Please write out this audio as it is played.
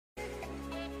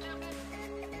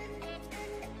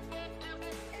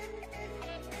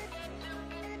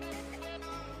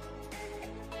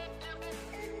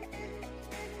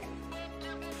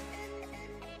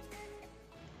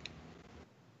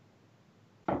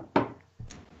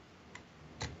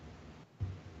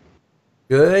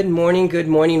Good morning, good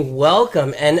morning.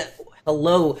 Welcome and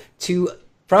hello to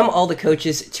from all the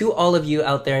coaches to all of you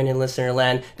out there in listener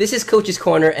land. This is Coach's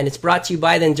Corner and it's brought to you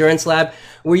by the Endurance Lab,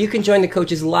 where you can join the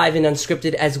coaches live and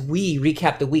unscripted as we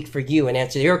recap the week for you and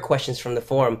answer your questions from the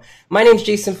forum. My name's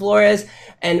Jason Flores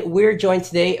and we're joined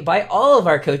today by all of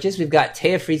our coaches. We've got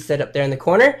Taya Friedstedt up there in the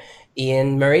corner,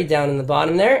 Ian Murray down in the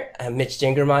bottom there, Mitch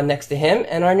Jingerman next to him,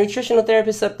 and our nutritional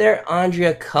therapist up there,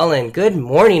 Andrea Cullen. Good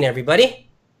morning, everybody.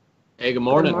 Hey, good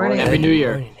morning. Good morning. Happy New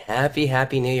Year.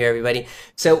 Happy New Year, everybody.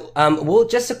 So,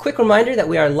 just a quick reminder that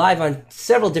we are live on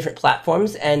several different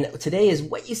platforms, and today is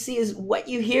what you see is what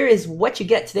you hear is what you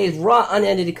get. Today is raw,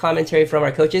 unedited commentary from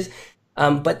our coaches,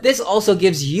 but this also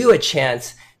gives you a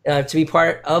chance to be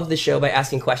part of the show by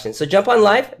asking questions. So jump on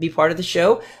live, be part of the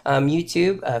show.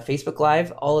 YouTube, Facebook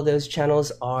Live, all of those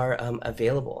channels are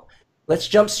available. Let's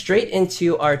jump straight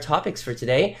into our topics for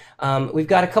today. We've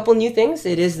got a couple new things.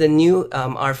 It is the new,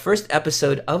 our first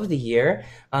episode of the year.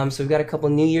 So we've got a couple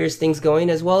New Year's things going,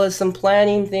 as well as some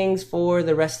planning things for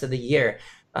the rest of the year.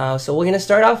 So we're going to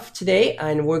start off today,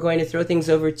 and we're going to throw things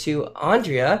over to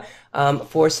Andrea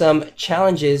for some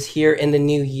challenges here in the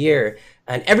new year.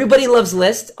 And everybody loves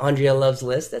lists. Andrea loves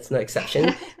lists. That's no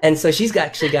exception. And so she's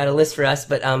actually got a list for us,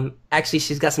 but actually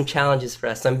she's got some challenges for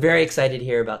us. So I'm very excited to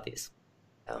hear about these.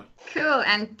 Cool.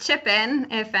 And chip in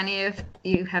if any of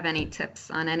you have any tips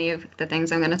on any of the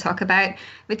things I'm going to talk about.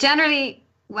 But generally,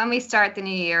 when we start the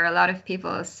new year, a lot of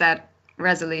people set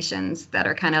resolutions that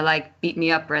are kind of like beat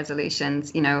me up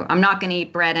resolutions. You know, I'm not going to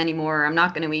eat bread anymore. I'm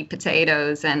not going to eat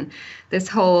potatoes, and this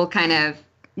whole kind of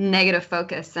negative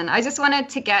focus. And I just wanted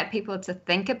to get people to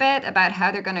think a bit about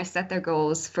how they're going to set their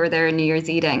goals for their New Year's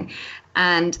eating.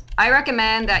 And I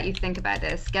recommend that you think about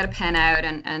this, get a pen out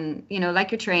and you know,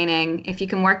 like your training, if you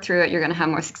can work through it, you're going to have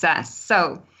more success.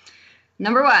 So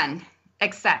number one,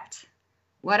 accept.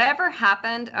 Whatever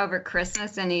happened over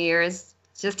Christmas and New Year's,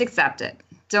 just accept it.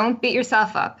 Don't beat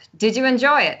yourself up. Did you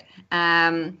enjoy it?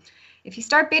 If you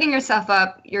start beating yourself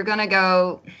up, you're going to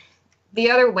go the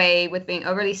other way with being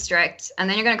overly strict, and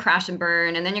then you're going to crash and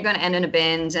burn, and then you're going to end in a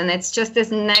binge. And it's just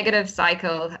this negative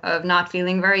cycle of not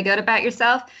feeling very good about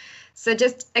yourself. So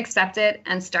just accept it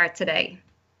and start today.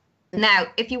 Now,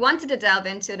 if you wanted to delve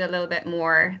into it a little bit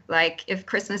more, like if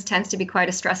Christmas tends to be quite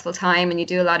a stressful time and you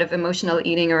do a lot of emotional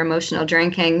eating or emotional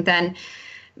drinking, then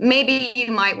maybe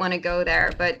you might want to go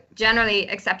there. But generally,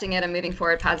 accepting it and moving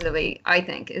forward positively, I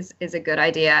think, is a good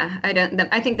idea.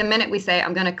 I think the minute we say,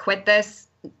 I'm going to quit this,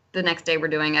 the next day we're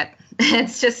doing it.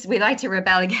 It's just, we like to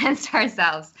rebel against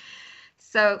ourselves.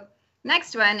 So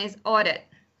next one is audit.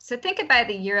 So think about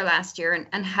the year last year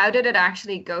and how did it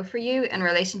actually go for you in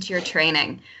relation to your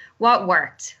training? What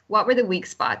worked? What were the weak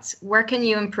spots? Where can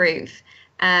you improve?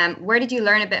 Where did you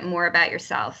learn a bit more about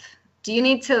yourself? Do you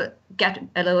need to get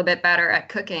a little bit better at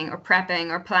cooking or prepping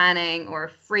or planning or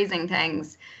freezing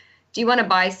things? Do you want to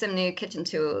buy some new kitchen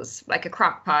tools like a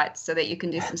crock pot so that you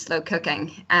can do some slow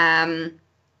cooking?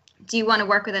 Do you want to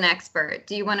work with an expert?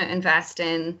 Do you want to invest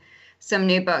in some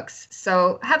new books?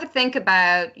 So have a think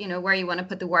about, you know, where you want to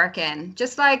put the work in.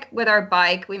 Just like with our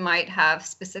bike, we might have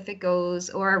specific goals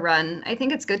or a run. I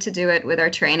think it's good to do it with our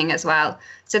training as well,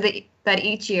 so that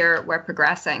each year we're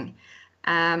progressing.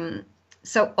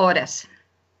 So audit.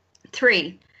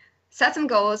 3, set some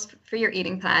goals for your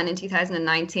eating plan in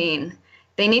 2019.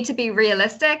 They need to be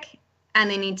realistic and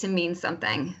they need to mean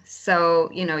something. So,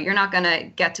 you know, you're not going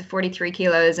to get to 43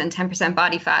 kilos and 10%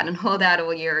 body fat and hold that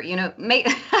all year. You know, make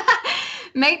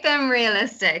them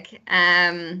realistic.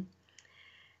 And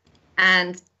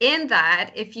in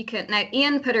that, if you can, now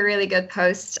Ian put a really good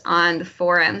post on the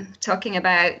forum talking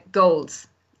about goals.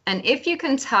 And if you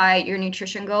can tie your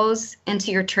nutrition goals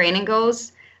into your training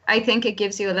goals, I think it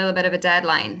gives you a little bit of a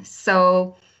deadline.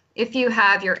 So if you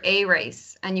have your A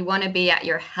race and you want to be at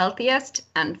your healthiest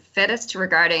and fittest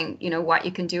regarding, you know, what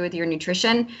you can do with your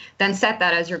nutrition, then set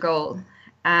that as your goal.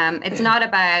 It's not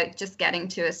about just getting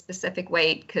to a specific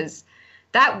weight, because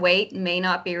that weight may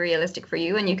not be realistic for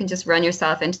you and you can just run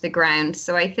yourself into the ground.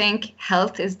 So I think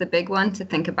health is the big one to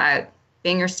think about,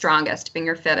 being your strongest, being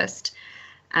your fittest.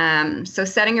 So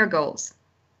setting your goals.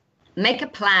 Make a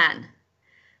plan.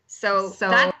 So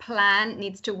that plan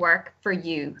needs to work for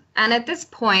you. And at this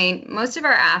point, most of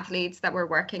our athletes that we're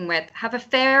working with have a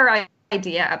fair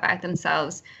idea about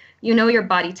themselves. You know your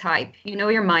body type, you know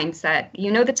your mindset,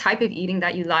 you know the type of eating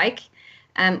that you like,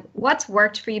 what's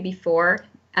worked for you before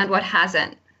and what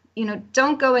hasn't. You know,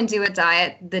 don't go and do a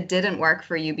diet that didn't work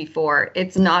for you before.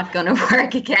 It's not going to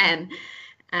work again.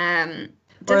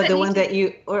 Or the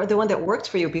one that worked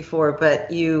for you before, but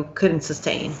you couldn't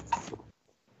sustain.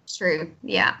 True.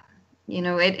 Yeah. You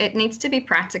know, it needs to be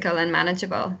practical and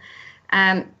manageable.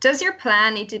 Does your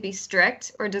plan need to be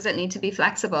strict or does it need to be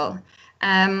flexible?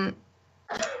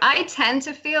 I tend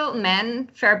to feel men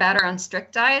fare better on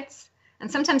strict diets.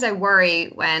 And sometimes I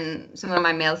worry when some of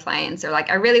my male clients are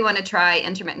like, I really want to try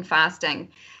intermittent fasting.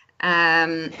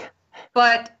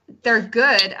 But they're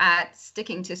good at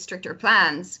sticking to stricter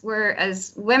plans.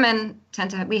 Whereas women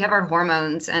we have our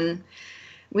hormones and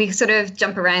we sort of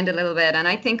jump around a little bit. And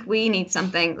I think we need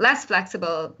something less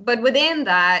flexible. But within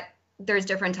that, there's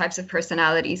different types of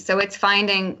personalities. So it's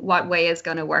finding what way is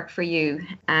going to work for you.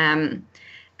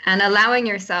 And allowing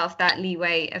yourself that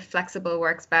leeway if flexible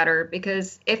works better,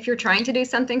 because if you're trying to do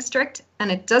something strict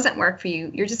and it doesn't work for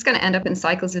you, you're just going to end up in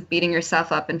cycles of beating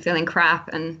yourself up and feeling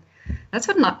crap. And that's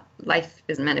what life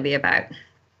is meant to be about.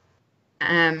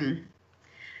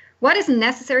 What is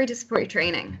necessary to support your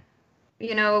training?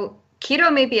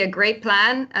 Keto may be a great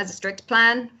plan as a strict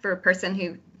plan for a person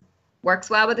who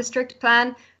works well with a strict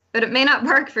plan, but it may not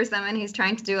work for someone who's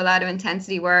trying to do a lot of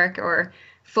intensity work or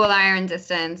full iron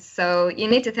distance. So you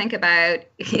need to think about,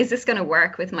 is this going to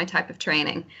work with my type of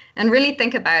training? And really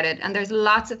think about it. And there's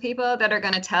lots of people that are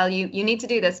going to tell you, you need to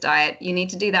do this diet, you need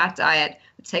to do that diet.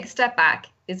 Take a step back.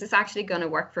 Is this actually going to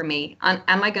work for me?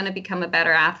 Am I going to become a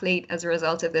better athlete as a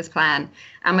result of this plan?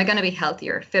 Am I going to be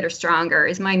healthier, fitter, stronger?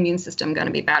 Is my immune system going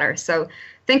to be better? So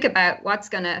think about what's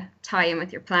going to tie in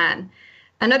with your plan.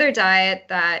 Another diet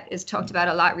that is talked about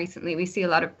a lot recently, we see a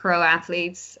lot of pro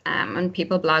athletes and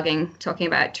people blogging talking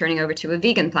about turning over to a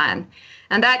vegan plan.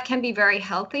 And that can be very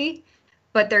healthy,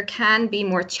 but there can be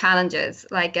more challenges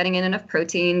like getting in enough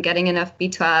protein, getting enough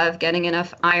B12, getting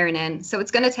enough iron in. So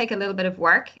it's going to take a little bit of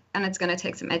work and it's going to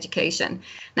take some education.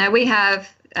 Now we have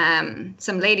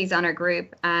some ladies on our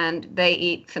group and they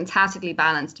eat fantastically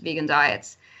balanced vegan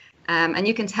diets. And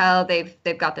you can tell they've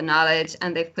got the knowledge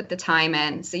and they've put the time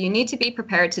in. So you need to be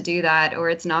prepared to do that or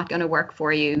it's not going to work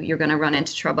for you. You're going to run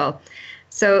into trouble.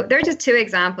 So they're just two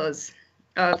examples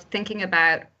of thinking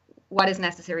about what is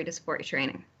necessary to support your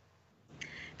training.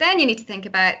 Then you need to think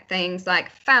about things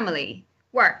like family,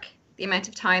 work, the amount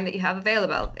of time that you have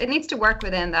available. It needs to work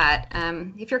within that.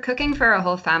 If you're cooking for a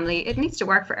whole family, it needs to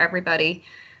work for everybody.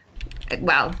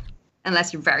 Well,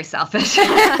 unless you're very selfish.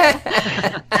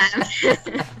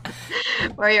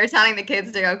 Or you're telling the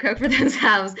kids to go cook for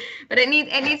themselves. But it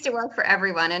needs to work for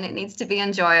everyone and it needs to be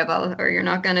enjoyable or you're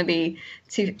not going to be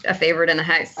a favorite in the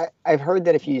house. I've heard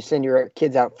that if you send your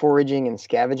kids out foraging and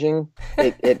scavenging,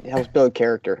 it helps build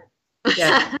character.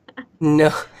 Yeah.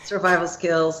 No. Survival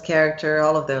skills, character,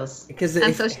 all of those. Because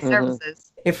and social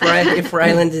services. If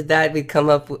Ryland did that,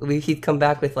 he'd come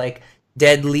back with like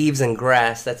dead leaves and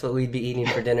grass. That's what we'd be eating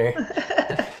for dinner.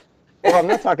 Well, I'm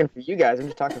not talking for you guys. I'm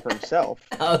just talking for himself.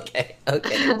 Okay.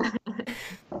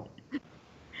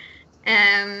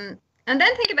 And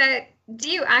then think about, do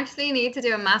you actually need to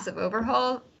do a massive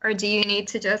overhaul or do you need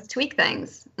to just tweak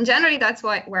things? And generally, that's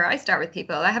where I start with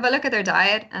people. I have a look at their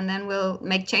diet and then we'll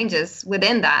make changes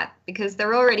within that because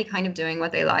they're already kind of doing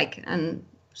what they like and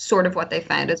sort of what they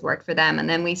found has worked for them. And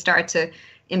then we start to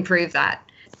improve that,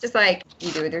 just like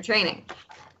you do with your training.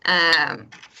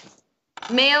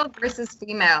 Male versus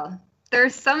female.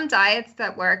 There's some diets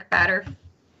that work better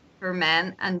for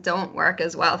men and don't work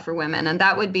as well for women. And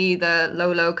that would be the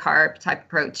low carb type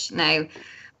approach. Now,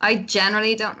 I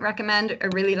generally don't recommend a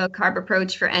really low carb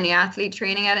approach for any athlete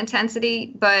training at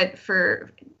intensity, but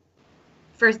for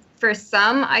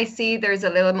some, I see there's a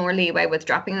little more leeway with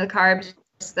dropping the carbs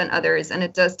than others, and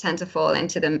it does tend to fall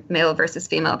into the male versus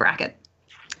female bracket.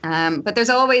 But there's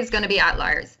always going to be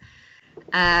outliers.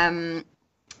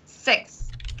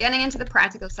 6, getting into the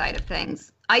practical side of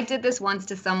things. I did this once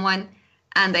to someone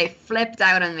and they flipped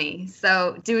out on me.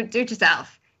 So do it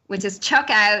yourself, which is chuck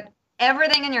out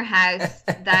everything in your house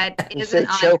that isn't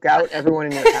on. Choke out everyone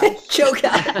in your house? Choke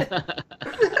out.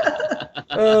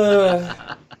 Throw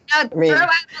out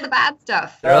all the bad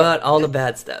stuff. Throw out all the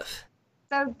bad stuff.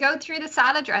 So go through the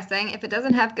salad dressing. If it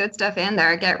doesn't have good stuff in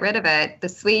there, get rid of it. The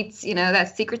sweets,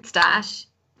 that secret stash.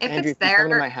 If Andrew, it's there, if you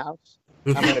come to my house,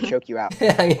 I'm going to choke you out.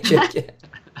 I'm gonna choke you.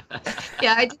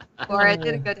 Yeah, I did before. It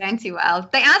didn't go down too well.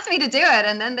 They asked me to do it,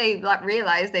 and then they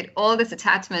realized they'd all this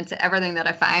attachment to everything that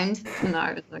I found. And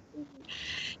I was like,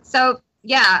 so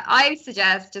yeah, I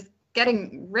suggest just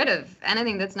getting rid of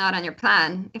anything that's not on your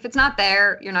plan. If it's not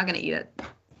there, you're not going to eat it.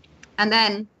 And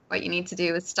then what you need to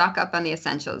do is stock up on the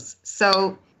essentials.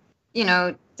 So,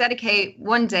 dedicate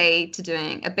one day to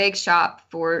doing a big shop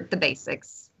for the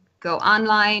basics. Go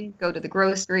online, go to the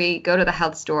grocery, go to the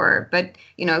health store, but,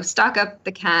 stock up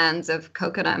the cans of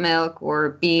coconut milk or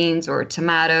beans or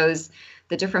tomatoes,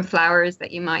 the different flours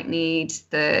that you might need,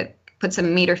 put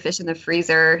some meat or fish in the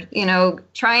freezer,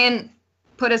 try and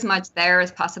put as much there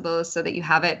as possible so that you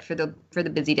have it for the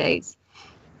busy days.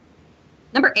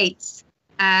 Number 8.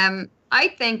 I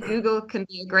think Google can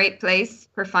be a great place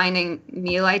for finding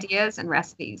meal ideas and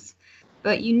recipes,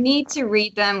 but you need to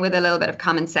read them with a little bit of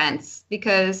common sense,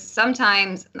 because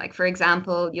sometimes, like for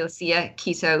example, you'll see a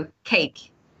keto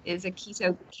cake. Is a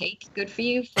keto cake good for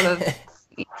you? Full of,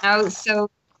 so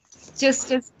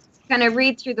just kind of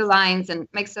read through the lines and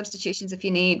make substitutions if you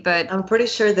need. But I'm pretty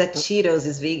sure that Cheetos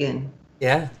is vegan.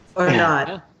 Yeah. Or not.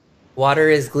 Yeah. Water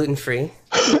is gluten-free.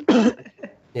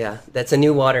 Yeah, that's a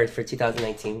new water for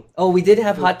 2019. Oh, we did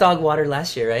have hot dog water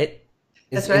last year, right?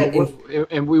 That's right.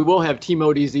 And we will have Team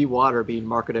DZ water being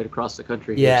marketed across the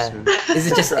country. Yeah. Soon.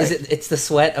 Is it just? Right. It's the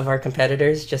sweat of our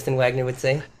competitors? Justin Wagner would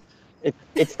say.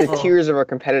 It's the tears of our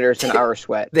competitors and our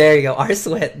sweat. There you go. Our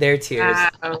sweat, their tears.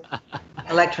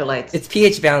 Electrolytes. It's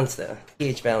pH balanced though.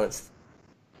 pH balanced.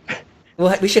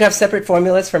 Well, we should have separate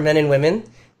formulas for men and women.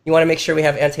 You want to make sure we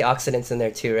have antioxidants in there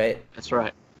too, right? That's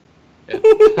right. Yeah.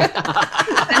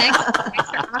 an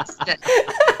extra oxygen.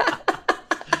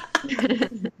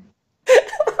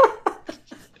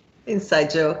 Inside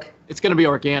joke. It's going to be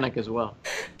organic as well.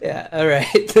 Yeah. All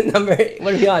right. Number.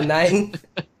 What are we on? 9.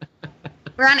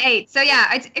 We're on 8. So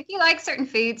yeah, if you like certain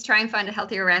foods, try and find a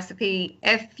healthier recipe.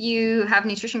 If you have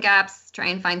nutrition gaps, try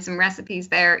and find some recipes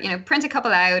there. Print a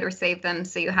couple out or save them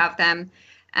so you have them.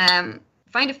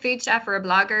 Find a food chef or a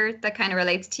blogger that kind of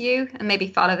relates to you and maybe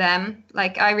follow them.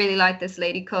 Like I really like this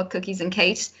lady called Cookies and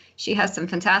Kate. She has some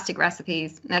fantastic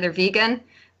recipes. Now they're vegan,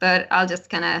 but I'll just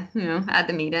kind of, add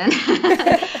the meat in.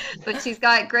 But she's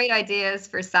got great ideas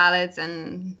for salads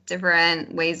and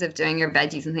different ways of doing your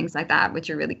veggies and things like that, which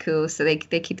are really cool. So they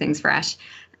keep things fresh.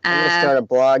 I'm going to start a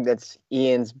blog that's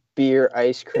Ian's beer,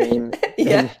 ice cream,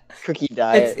 and cookie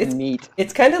diet, and meat.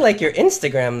 It's kind of like your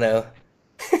Instagram, though.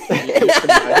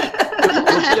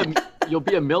 You'll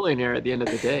be a millionaire at the end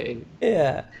of the day.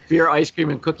 Yeah. Beer, ice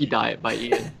cream, and cookie diet by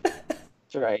Ian.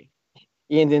 That's right.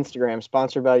 Ian's Instagram,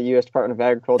 sponsored by the U.S. Department of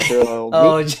Agriculture.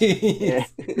 Oh, geez. Yeah.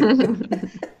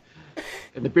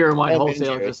 And the Beer and Wine And Wholesalers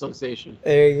Jerry. Association.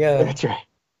 There you go. That's right.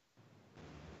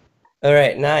 All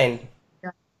right, 9.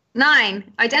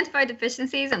 9, identify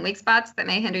deficiencies and weak spots that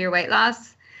may hinder your weight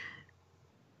loss.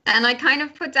 And I kind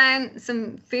of put down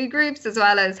some food groups as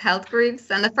well as health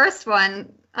groups. And the first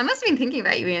one, I must have been thinking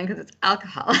about you, Ian, because it's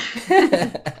alcohol.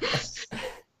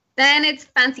 Then it's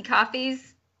fancy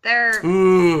coffees. They're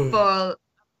full of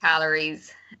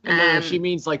calories. No, she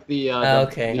means like the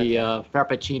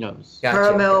frappuccinos. Gotcha.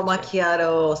 Caramel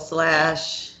macchiato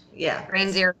 /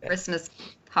 Reindeer Christmas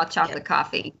hot chocolate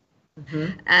coffee.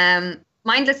 Mm-hmm.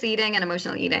 Mindless eating and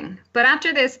emotional eating. But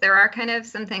after this, there are kind of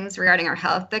some things regarding our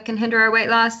health that can hinder our weight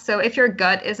loss. So if your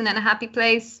gut isn't in a happy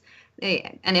place,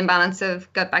 an imbalance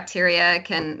of gut bacteria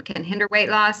can hinder weight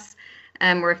loss.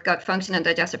 Or if gut function and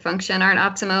digestive function aren't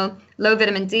optimal. Low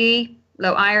vitamin D,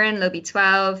 low iron, low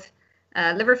B12,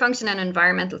 liver function and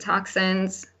environmental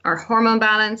toxins, our hormone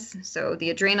balance. So the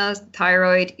adrenals,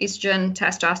 thyroid, estrogen,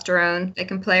 testosterone, they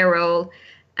can play a role.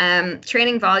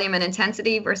 Training volume and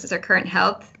intensity versus our current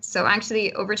health. So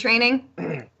actually overtraining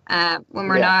when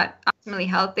we're not optimally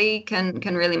healthy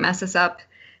can really mess us up.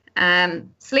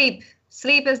 Sleep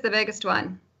is the biggest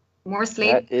one. More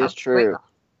sleep. That is true.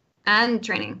 And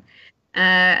training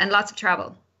and lots of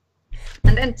travel.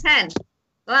 And then 10,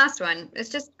 the last one, is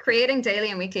just creating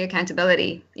daily and weekly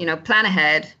accountability. Plan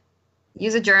ahead,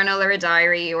 use a journal or a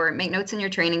diary, or make notes in your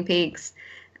training peaks.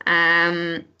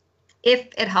 If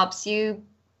it helps you,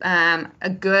 a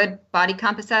good body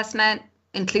comp assessment,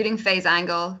 including phase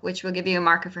angle, which will give you a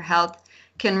marker for health,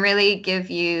 can really give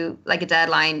you like a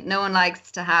deadline. No one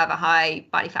likes to have a high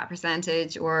body fat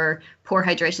percentage or poor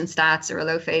hydration stats or a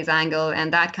low phase angle,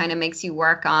 and that kind of makes you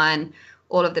work on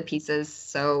all of the pieces.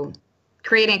 So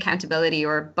creating accountability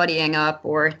or buddying up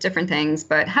or different things,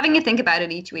 but having you think about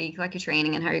it each week, like your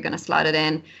training and how you're going to slot it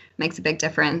in, makes a big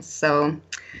difference. So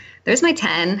there's my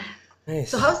 10.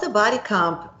 Nice. So how's the body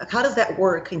comp? How does that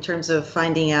work in terms of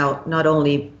finding out not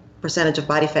only percentage of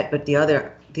body fat, but the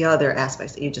other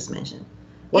aspects that you just mentioned?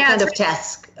 What kind of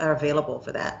tests are available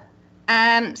for that?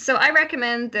 So I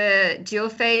recommend the dual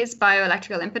phase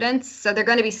bioelectrical impedance. So they're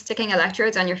going to be sticking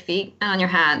electrodes on your feet and on your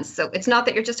hands. So it's not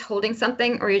that you're just holding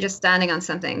something or you're just standing on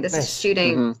something. This is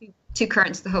shooting two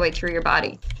currents the whole way through your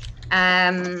body.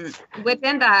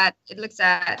 Within that, it looks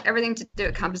at everything to do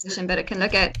with composition, but it can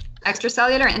look at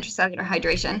extracellular and intracellular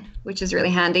hydration, which is really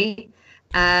handy.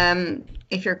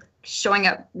 If you're showing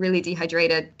up really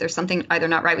dehydrated, there's something either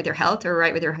not right with your health or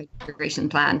right with your hydration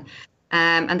plan.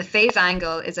 And the phase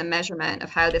angle is a measurement of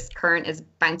how this current is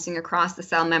bouncing across the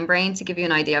cell membrane to give you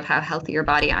an idea of how healthy your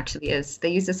body actually is. They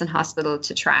use this in hospital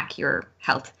to track your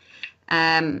health.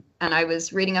 And I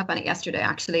was reading up on it yesterday,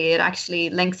 actually. It actually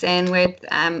links in with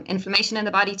inflammation in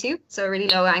the body too. So a really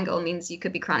low angle means you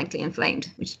could be chronically inflamed,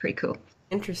 which is pretty cool.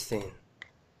 Interesting.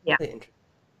 Yeah. Really interesting.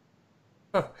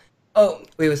 Huh. Oh,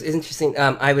 it was interesting.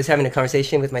 I was having a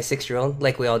conversation with my 6-year-old,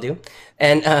 like we all do,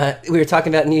 and we were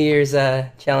talking about New Year's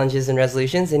challenges and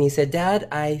resolutions, and he said, "Dad,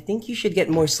 I think you should get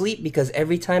more sleep because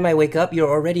every time I wake up, you're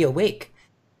already awake,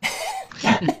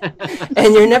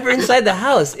 and you're never inside the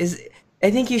house.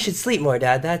 I think you should sleep more,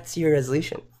 Dad. That's your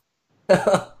resolution."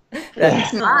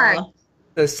 Smart.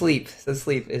 So sleep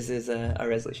is our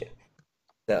resolution.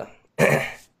 So,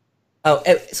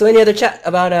 so any other chat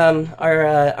about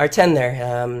our 10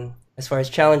 there? As far as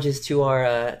challenges to our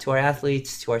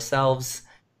athletes, to ourselves,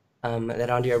 that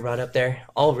Andrea brought up there,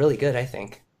 all really good, I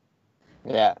think.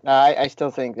 Yeah, I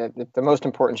still think that the most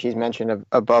important she's mentioned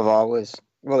above all was,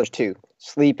 well, there's two: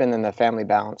 sleep and then the family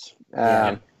balance.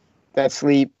 That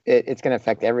sleep, it's going to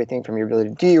affect everything from your ability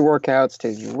to do your workouts,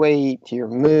 to your weight, to your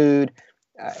mood.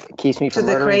 It keeps me from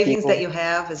to the cravings people. that you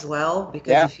have as well,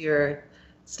 because if you're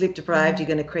sleep deprived, you're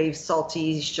going to crave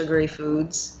salty, sugary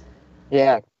foods.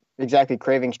 Yeah, exactly.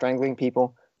 Craving, strangling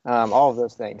people, all of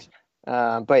those things.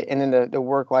 And then the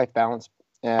work-life balance,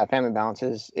 family balance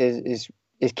is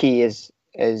key. Is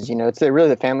you know, it's really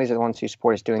the families are the ones who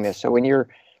support us doing this. So when you're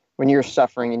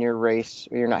suffering in your race,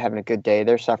 or you're not having a good day,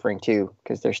 they're suffering too,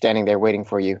 because they're standing there waiting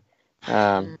for you,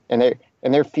 and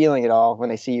they're feeling it all when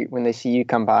they see you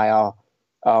come by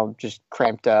all just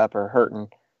cramped up or hurting,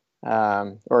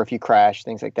 or if you crash,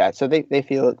 things like that. So they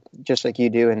feel it just like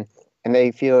you do, and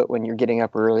they feel it when you're getting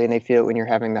up early, and they feel it when you're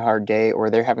having the hard day,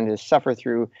 or they're having to suffer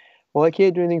through, well, I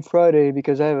can't do anything Friday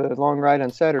because I have a long ride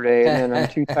on Saturday, and then I'm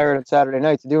too tired on Saturday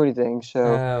night to do anything. So,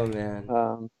 oh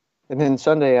man. And then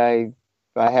Sunday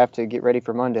I have to get ready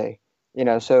for Monday. You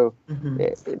know, so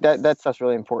that stuff's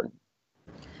really important.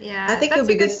 Yeah, I think it would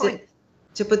be good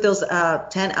to put those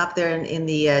 10 up there in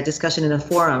the discussion in a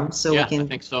forum, so Yeah, we can I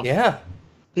think so. Yeah.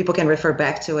 people can refer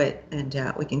back to it, and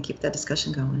we can keep that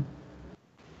discussion going.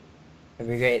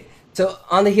 That'd be great. So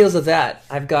on the heels of that,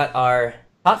 I've got our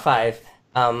top 5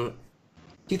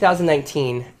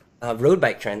 2019 road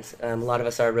bike trends. A lot of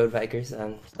us are road bikers,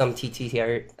 some TT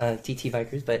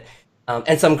bikers, but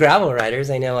and some gravel riders.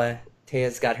 I know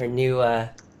Taya's got her new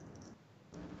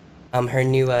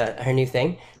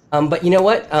thing. But you know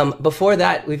what? Before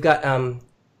that, we've got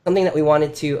something that we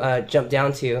wanted to jump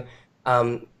down to.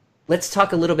 Let's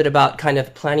talk a little bit about kind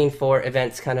of planning for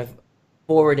events kind of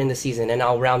forward in the season, and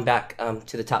I'll round back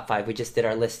to the top 5. We just did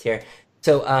our list here.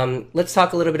 So let's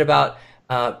talk a little bit about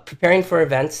preparing for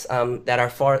events that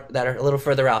are a little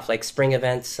further off, like spring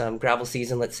events, gravel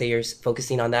season. Let's say you're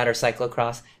focusing on that, or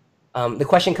cyclocross. The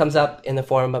question comes up in the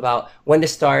forum about when to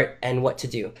start and what to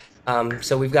do.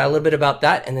 So we've got a little bit about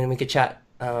that, and then we could chat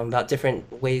about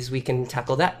different ways we can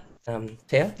tackle that.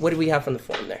 Taya, what do we have from the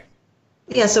forum there?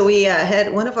 Yeah, so we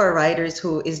had one of our riders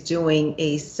who is doing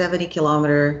a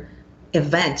 70-kilometer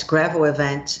event, gravel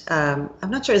event. I'm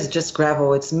not sure it's just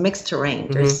gravel, it's mixed terrain.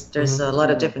 There's a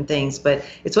lot of different things, but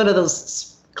it's one of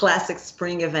those classic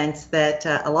spring events that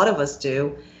a lot of us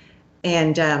do.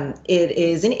 And it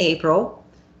is in April.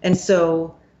 And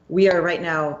so we are right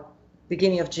now,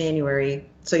 beginning of January.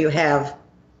 So you have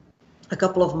a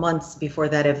couple of months before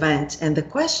that event. And the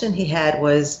question he had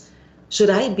was,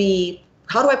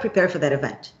 how do I prepare for that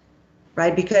event?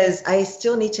 Right? Because I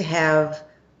still need to have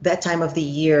that time of the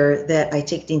year that I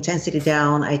take the intensity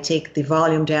down, I take the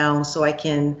volume down so I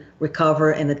can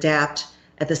recover and adapt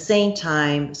at the same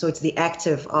time. So it's the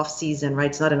active off season, right?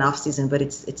 It's not an off season, but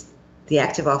it's the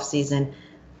active off season.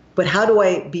 But how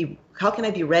can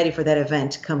I be ready for that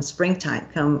event come springtime,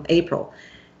 come April?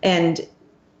 And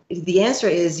the answer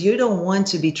is you don't want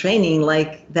to be training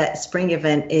like that spring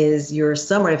event is your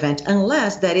summer event,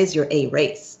 unless that is your A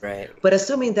race. Right. But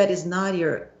assuming that is not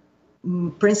your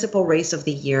principal race of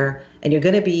the year, and you're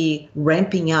going to be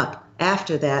ramping up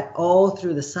after that all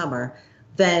through the summer,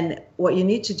 then what you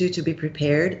need to do to be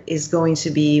prepared is going to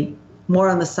be more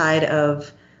on the side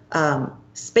of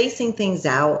spacing things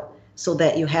out so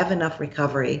that you have enough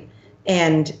recovery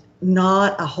and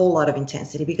not a whole lot of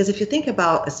intensity. Because if you think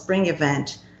about a spring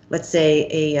event, let's say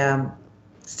a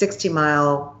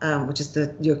 60-mile, which is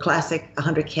your classic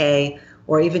 100K,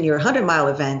 or even your 100-mile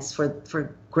events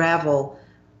for gravel,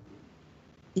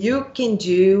 you can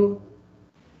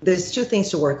there's two things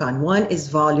to work on. One is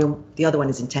volume, the other one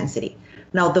is intensity.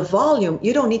 Now the volume,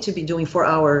 you don't need to be doing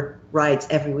 4-hour rides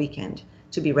every weekend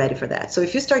to be ready for that. So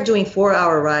if you start doing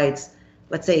 4-hour rides,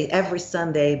 let's say every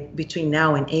Sunday between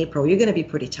now and April, you're going to be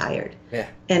pretty tired. Yeah.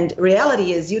 And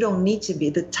reality is you don't need to be.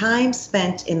 The time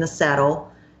spent in the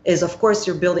saddle is, of course,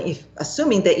 you're building,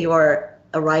 assuming that you are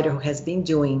a rider who has been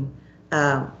doing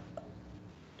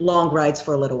long rides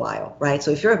for a little while, right?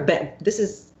 So if you're this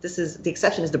is the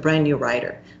exception is the brand new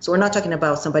rider. So we're not talking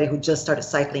about somebody who just started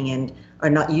cycling and are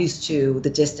not used to the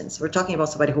distance. We're talking about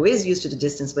somebody who is used to the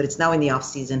distance, but it's now in the off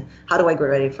season. How do I get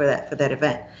ready for that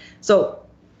event? So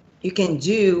you can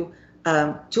do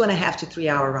 2.5 to 3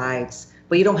 hour rides,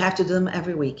 but you don't have to do them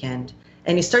every weekend.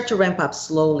 And you start to ramp up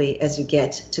slowly as you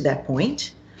get to that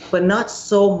point, but not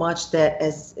so much that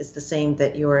it's the same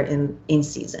that you're in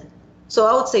season. So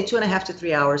I would say 2.5 to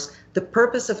 3 hours. The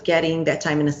purpose of getting that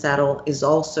time in the saddle is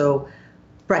also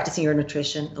practicing your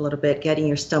nutrition a little bit, getting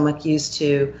your stomach used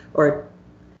to, or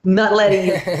not letting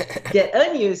you get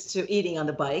unused to eating on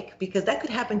the bike, because that could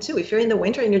happen too. If you're in the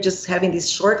winter and you're just having these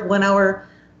short 1 hour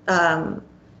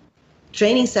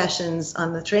training sessions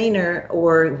on the trainer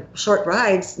or short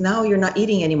rides, now you're not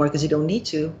eating anymore because you don't need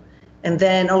to. And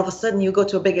then all of a sudden you go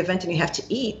to a big event and you have to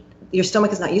eat. Your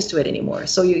stomach is not used to it anymore.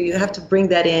 So you have to bring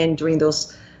that in during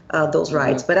those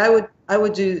rides. But I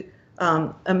would do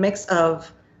a mix of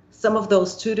some of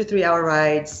those 2 to 3 hour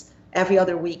rides every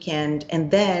other weekend, and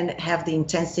then have the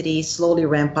intensity slowly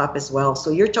ramp up as well. So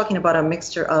you're talking about a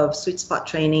mixture of sweet spot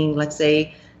training, let's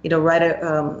say, right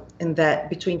in that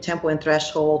between tempo and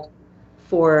threshold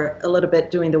for a little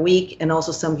bit during the week, and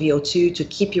also some VO2 to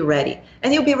keep you ready.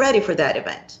 And you'll be ready for that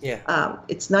event. Yeah.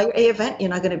 It's not your A event. You're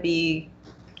not going to be,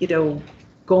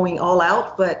 going all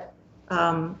out, but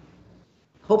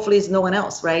hopefully it's no one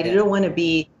else, right? Yeah. You don't want to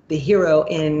be the hero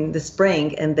in the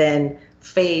spring and then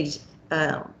fade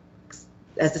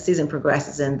as the season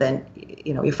progresses, and then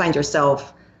you find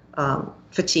yourself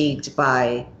fatigued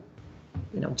by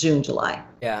June, July.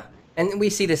 Yeah, and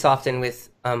we see this often with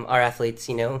our athletes.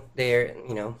 They're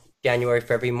January,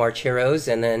 February, March heroes,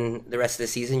 and then the rest of the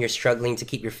season you're struggling to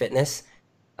keep your fitness.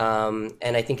 And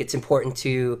I think it's important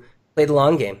to play the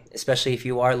long game, especially if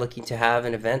you are looking to have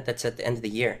an event that's at the end of the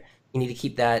year. You need to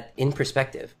keep that in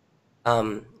perspective.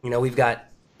 We've got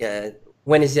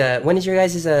when is your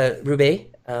guys' Roubaix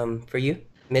for you,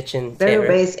 Mitch and Taylor?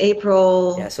 Roubaix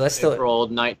April. Yeah, so that's still April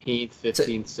 19th,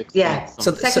 15th, 16th. Yeah,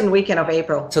 so the second weekend of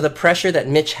April. So the pressure that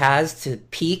Mitch has to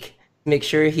peak, make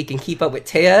sure he can keep up with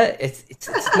Taya, it's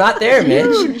not there,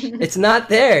 Mitch. It's not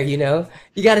there. You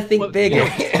got to think bigger.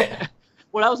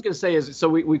 What I was going to say is, so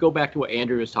we go back to what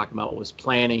Andrew was talking about, was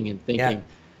planning and thinking.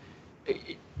 Yeah.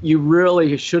 You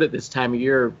really should at this time of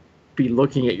year be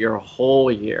looking at your whole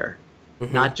year,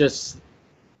 not just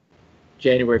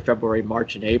January, February,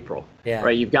 March, and April. Yeah.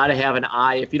 Right? You've got to have an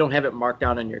eye. If you don't have it marked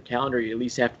down on your calendar, you at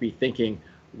least have to be thinking,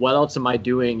 what else am I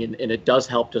doing? And it does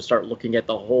help to start looking at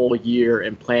the whole year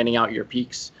and planning out your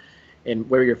peaks and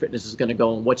where your fitness is going to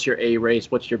go and what's your A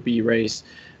race, what's your B race.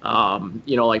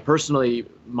 Like personally,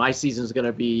 my season is going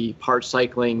to be part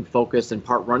cycling focused and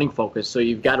part running focused. So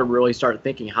you've got to really start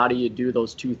thinking, how do you do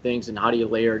those two things and how do you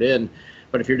layer it in?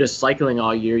 But if you're just cycling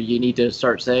all year, you need to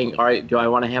start saying, all right, do I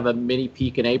want to have a mini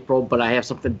peak in April, but I have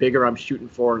something bigger I'm shooting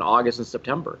for in August and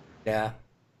September? Yeah.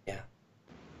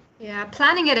 Yeah,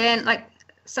 planning it in, like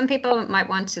some people might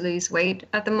want to lose weight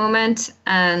at the moment,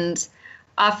 and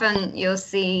often you'll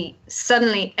see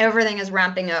suddenly everything is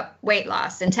ramping up, weight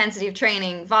loss, intensity of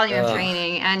training, volume of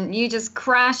training, and you just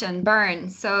crash and burn.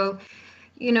 So,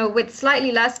 with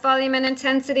slightly less volume and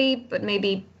intensity, but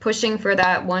maybe pushing for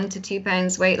that 1 to 2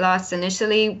 pounds weight loss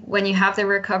initially when you have the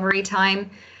recovery time,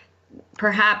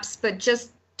 perhaps, but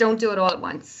just don't do it all at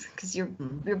once because your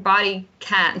body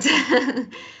can't.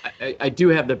 I do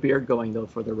have the beard going though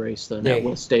for the race, though. That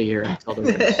will stay here until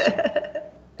the race.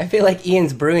 I feel like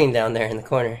Ian's brewing down there in the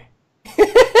corner.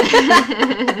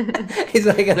 He's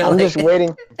like,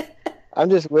 I'm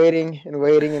just waiting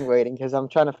because I'm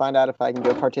trying to find out if I can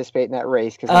go participate in that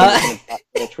race because I'm going to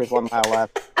Mitch with 1 mile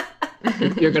left.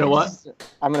 You're going to what?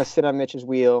 I'm going to sit on Mitch's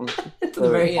wheel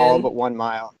for all but 1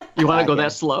 mile. You want to go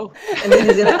that slow? And then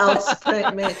he's going to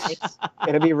out-sprint Mitch.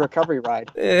 It'll be a recovery ride.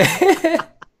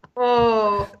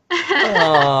 Oh.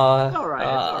 All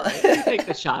right. You take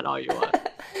the shot all you want.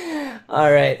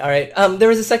 All right. There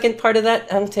was a second part of that,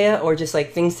 Taya, or just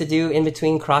like things to do in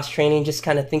between cross training, just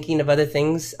kind of thinking of other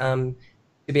things to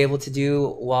be able to do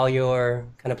while you're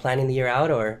kind of planning the year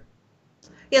out, or?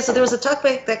 Yeah, so there was a talk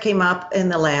that came up in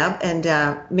the lab, and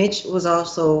Mitch was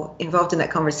also involved in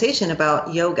that conversation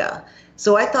about yoga.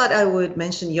 So I thought I would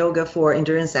mention yoga for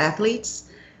endurance athletes.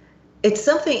 It's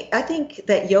something, I think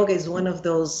that yoga is one of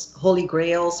those holy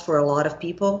grails for a lot of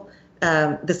people,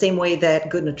 the same way that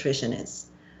good nutrition is.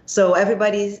 So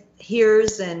everybody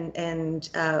hears and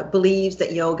believes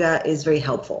that yoga is very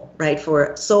helpful, right,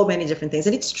 for so many different things.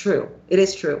 And it's true. It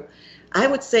is true. I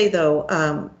would say, though,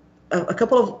 a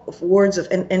couple of words of,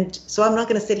 and so I'm not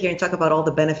going to sit here and talk about all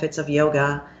the benefits of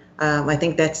yoga I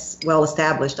think that's well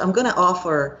established. I'm going to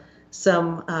offer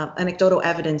some anecdotal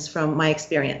evidence from my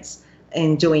experience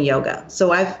in doing yoga.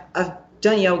 So I've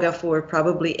done yoga for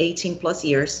probably 18 plus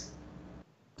years.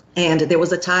 And there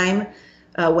was a time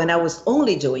when I was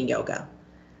only doing yoga.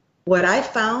 What I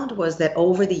found was that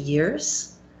over the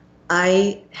years,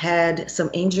 I had some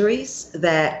injuries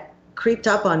that creeped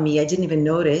up on me. I didn't even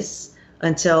notice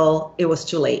until it was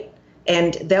too late.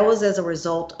 And that was as a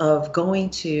result of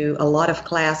going to a lot of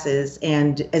classes.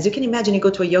 And as you can imagine, you go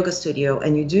to a yoga studio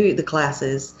and you do the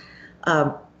classes,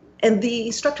 and the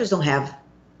instructors don't have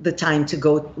the time to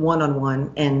go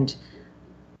one-on-one and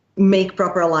make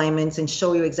proper alignments and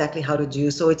show you exactly how to do.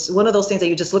 So it's one of those things that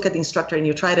you just look at the instructor and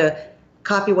you try to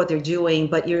copy what they're doing,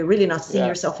 but you're really not seeing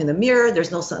yourself in the mirror.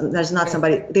 There's not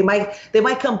somebody, they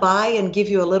might come by and give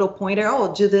you a little pointer.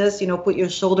 Oh, do this, put your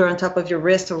shoulder on top of your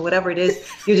wrist or whatever it is.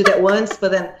 You do that once,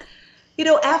 but then,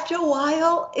 after a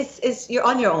while, it's you're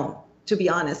on your own, to be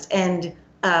honest. And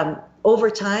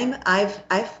over time,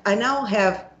 I now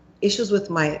have issues with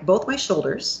both my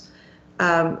shoulders,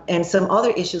 and some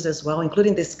other issues as well,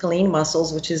 including the scalene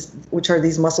muscles, which are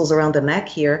these muscles around the neck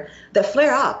here that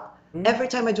flare up every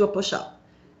time I do a push-up,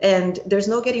 and there's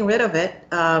no getting rid of it.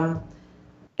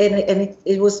 And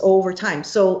it was over time.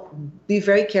 So be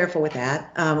very careful with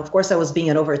that. Of course, I was being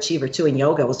an overachiever too in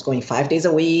yoga. I was going 5 days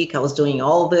a week. I was doing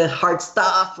all the hard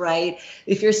stuff, right?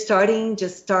 If you're starting,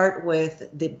 just start with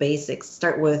the basics.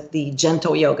 Start with the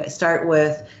gentle yoga. Start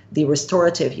with the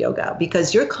restorative yoga,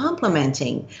 because you're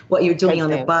complementing what you're doing on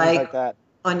the bike,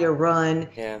 on your run,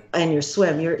 and your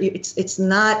swim. It's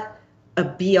not a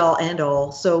be-all,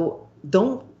 end-all. So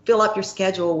don't fill up your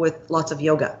schedule with lots of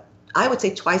yoga. I would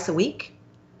say twice a week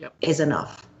is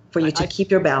enough for you to keep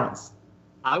your balance.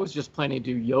 I was just planning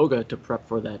to do yoga to prep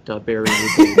for that Barry.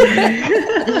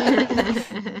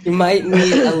 You might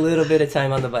need a little bit of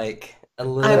time on the bike. I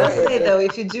will say, though,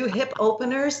 if you do hip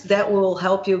openers, that will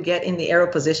help you get in the aero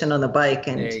position on the bike,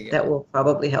 and that will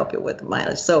probably help you with the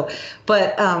mileage. So,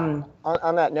 but on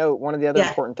that note, one of the other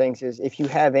important things is if you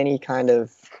have any kind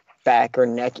of back or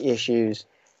neck issues,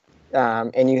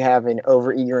 and you have an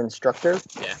overeager instructor,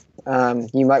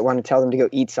 you might want to tell them to go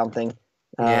eat something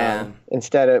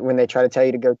instead of when they try to tell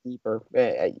you to go deeper.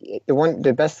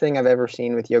 The best thing I've ever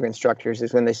seen with yoga instructors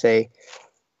is when they say,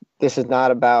 this is not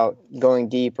about going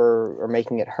deep or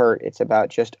making it hurt. It's about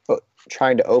just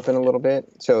trying to open a little bit.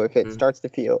 So if it starts to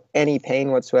feel any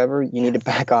pain whatsoever, you need to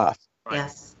back off.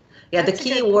 Yes. Yeah, the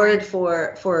key word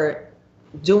for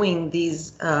doing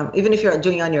these, even if you're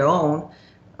doing on your own,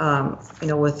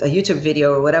 with a YouTube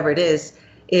video or whatever it is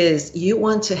you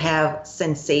want to have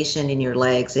sensation in your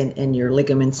legs and your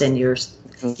ligaments and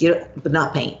but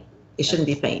not pain. It shouldn't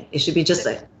be pain. It should be just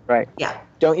like,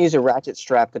 don't use a ratchet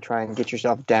strap to try and get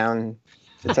yourself down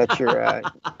to touch your,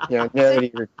 nose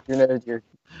to your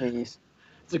knees.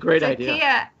 It's a great idea.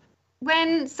 Pia,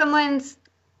 when someone's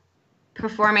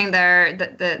performing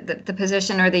the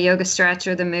position or the yoga stretch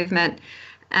or the movement,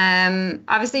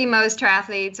 obviously most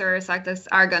triathletes or cyclists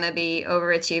are going to be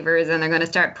overachievers and they're going to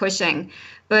start pushing.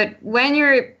 But when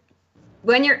you're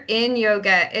in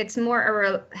yoga, it's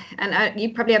more and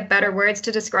you probably have better words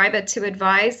to describe it, to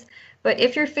advise. But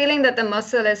if you're feeling that the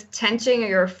muscle is tension or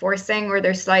you're forcing or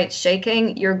there's slight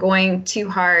shaking, you're going too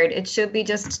hard. It should be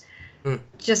just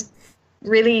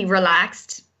really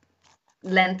relaxed,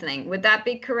 lengthening. Would that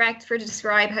be correct to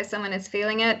describe how someone is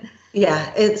feeling it?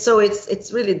 Yeah. So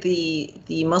it's really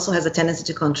the muscle has a tendency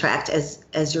to contract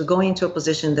as you're going into a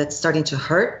position that's starting to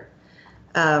hurt.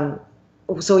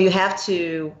 So you have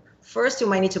to, first you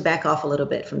might need to back off a little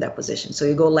bit from that position. So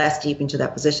you go less deep into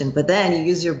that position, but then you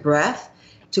use your breath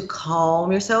to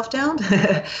calm yourself down.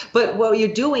 But what you're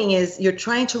doing is you're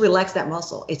trying to relax that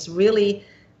muscle. It's really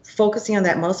focusing on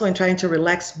that muscle and trying to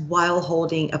relax while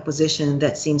holding a position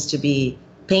that seems to be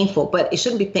painful, but it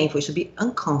shouldn't be painful. It should be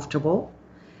uncomfortable.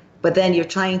 But then you're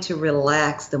trying to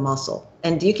relax the muscle,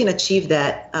 and you can achieve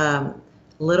that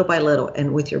little by little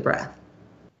and with your breath.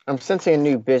 I'm sensing a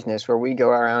new business where we go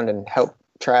around and help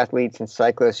triathletes and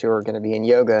cyclists who are going to be in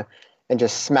yoga and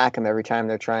just smack them every time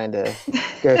they're trying to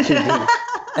go too deep.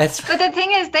 But the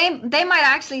thing is, they might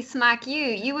actually smack you.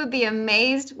 You would be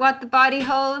amazed what the body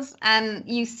holds. And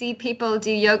you see people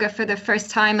do yoga for the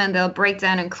first time and they'll break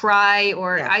down and cry.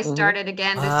 Or I started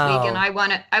again this week and I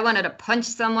wanted to punch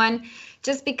someone,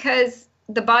 just because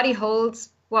the body holds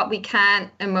what we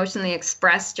can't emotionally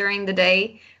express during the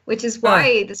day, which is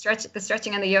why the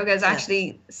stretching and the yoga is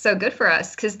actually so good for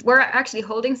us, because we're actually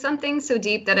holding something so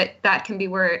deep that can be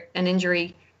where an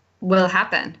injury will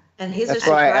happen. And that's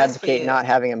why I advocate not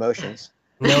having emotions.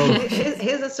 No.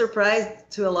 Here's a surprise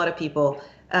to a lot of people.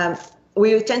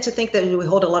 we tend to think that we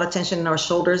hold a lot of tension in our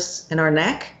shoulders and our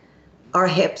neck. Our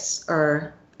hips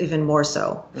are even more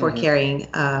so for carrying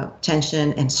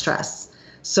tension and stress.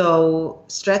 So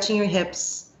stretching your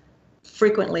hips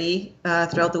frequently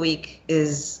throughout the week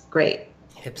is great.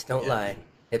 Hips don't lie.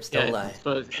 Hips don't lie.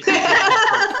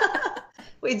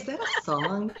 Wait, is that a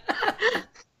song?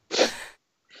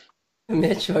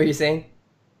 Mitch, what were you saying?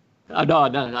 No,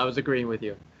 I was agreeing with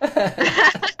you.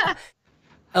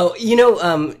 Oh,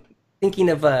 thinking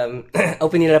of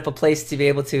opening up a place to be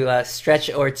able to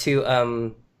stretch or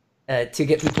to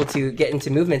get people to get into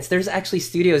movements. There's actually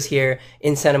studios here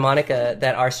in Santa Monica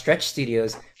that are stretch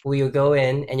studios where you'll go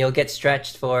in and you'll get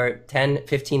stretched for 10,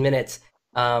 15 minutes,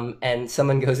 and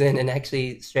someone goes in and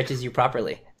actually stretches you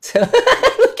properly. So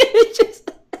look at me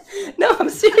just... No, I'm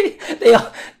serious.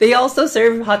 They also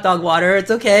serve hot dog water. It's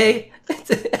okay.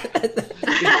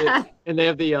 And they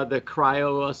have the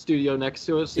cryo studio next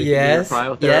to us. So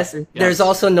yes. There's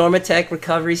also Normatec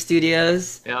Recovery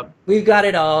Studios. Yep. We've got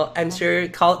it all. I'm sure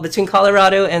between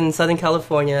Colorado and Southern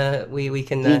California, we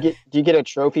can. Do you get a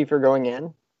trophy for going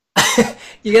in?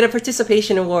 You get a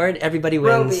participation award. Everybody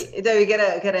wins. No, you get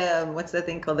a what's that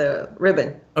thing called, a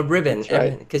ribbon? A ribbon,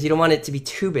 because you don't want it to be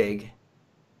too big.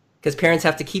 Because parents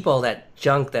have to keep all that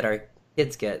junk that our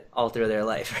kids get all through their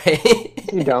life,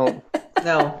 right? You don't.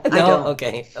 No, I No? don't.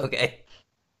 Okay.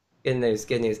 Good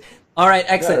news. All right,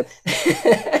 excellent.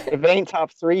 If it ain't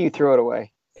top 3, you throw it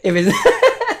away. If it's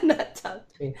not top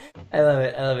 3. I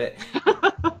love it.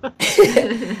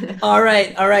 All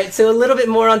right. So a little bit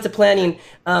more onto planning.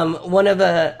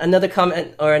 Another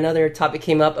comment or another topic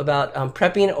came up about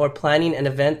prepping or planning an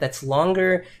event that's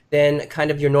longer than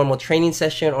kind of your normal training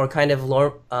session or kind of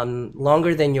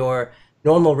longer than your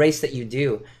normal race that you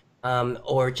do.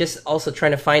 Or just also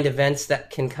trying to find events that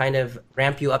can kind of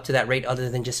ramp you up to that rate other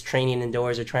than just training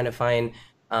indoors or trying to find,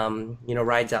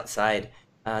 rides outside.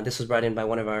 This was brought in by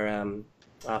one of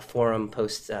our forum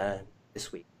posts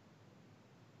this week.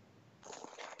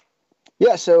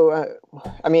 Yeah, so,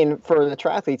 for the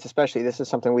triathletes especially, this is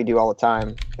something we do all the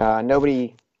time.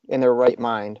 Nobody in their right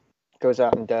mind goes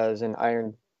out and does an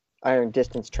iron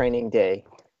distance training day,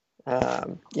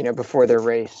 before their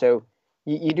race. So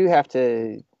you do have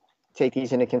to take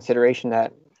these into consideration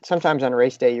that sometimes on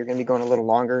race day, you're going to be going a little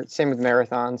longer. Same with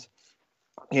marathons.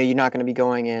 You're not going to be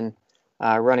going in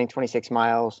running 26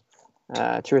 miles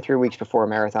 2 or 3 weeks before a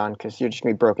marathon because you're just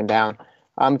going to be broken down.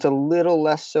 It's a little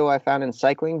less so I found in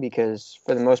cycling because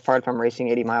for the most part, if I'm racing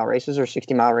 80-mile races or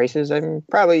 60-mile races, I'm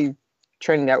probably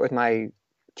training that with my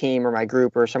team or my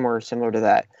group or somewhere similar to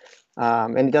that.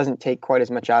 And it doesn't take quite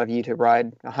as much out of you to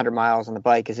ride 100 miles on the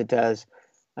bike as it does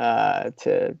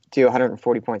to do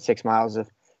 140.6 miles of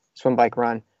swim, bike,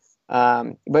 run.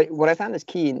 But what I found is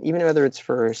key, and even whether it's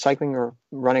for cycling or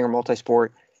running or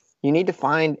multi-sport, you need to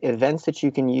find events that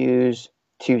you can use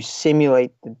to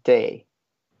simulate the day.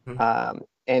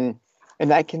 And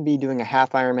that can be doing a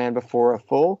half Ironman before a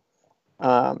full,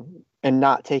 and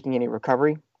not taking any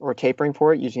recovery or tapering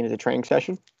for it, using it as a training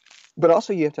session. But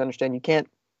also you have to understand you can't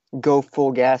go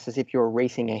full gas as if you're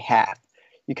racing a half.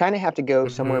 You kind of have to go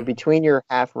somewhere between your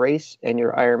half race and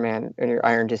your Ironman and your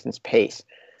iron distance pace,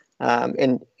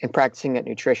 and practicing that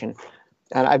nutrition.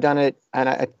 And I've done it,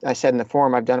 and I said in the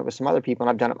forum, I've done it with some other people, and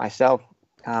I've done it myself.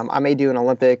 I may do an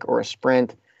Olympic or a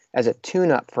sprint as a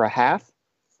tune-up for a half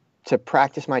to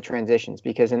practice my transitions,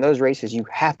 because in those races, you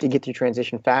have to get through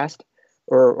transition fast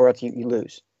or else you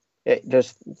lose.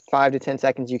 There's 5 to 10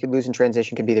 seconds you could lose in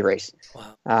transition could be the race.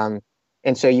 Wow.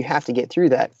 And so you have to get through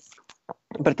that.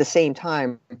 But at the same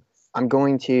time, I'm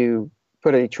going to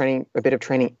put a bit of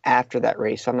training after that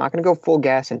race. So I'm not going to go full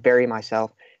gas and bury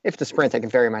myself. If it's a sprint, I can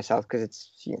bury myself because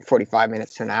it's 45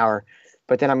 minutes to an hour.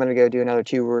 But then I'm going to go do another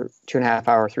 2.5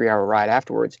 hour, 3 hour ride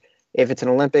afterwards. If it's an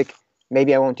Olympic,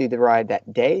 maybe I won't do the ride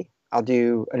that day. I'll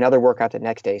do another workout the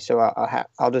next day. So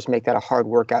I'll just make that a hard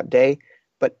workout day.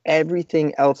 But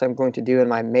everything else I'm going to do in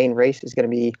my main race is going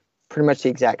to be pretty much the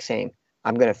exact same.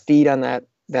 I'm going to feed on that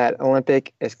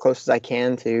Olympic as close as I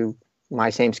can to my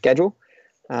same schedule.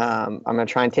 I'm going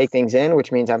to try and take things in,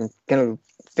 which means I'm going to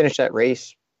finish that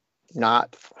race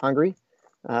not hungry,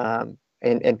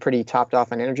 and pretty topped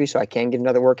off on energy, so I can get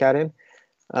another workout in.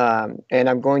 And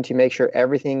I'm going to make sure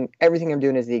everything I'm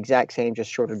doing is the exact same,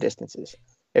 just shorter distances,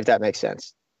 if that makes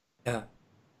sense. Yeah.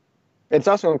 It's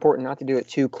also important not to do it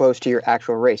too close to your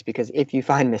actual race, because if you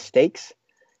find mistakes,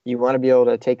 you want to be able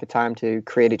to take the time to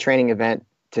create a training event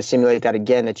to simulate that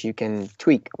again, that you can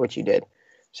tweak what you did.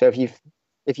 So if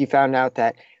you found out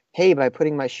that, hey, by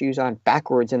putting my shoes on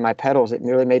backwards in my pedals, it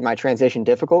really made my transition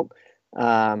difficult,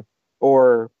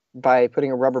 or by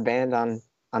putting a rubber band on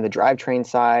the drivetrain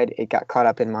side, it got caught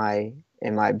up in my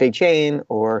in my big chain,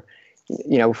 or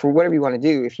for whatever you want to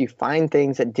do. If you find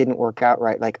things that didn't work out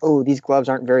right, like, oh, these gloves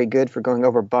aren't very good for going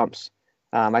over bumps.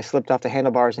 I slipped off the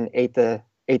handlebars and ate the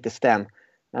stem.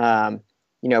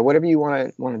 Whatever you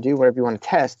want to do, whatever you want to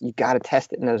test, you got to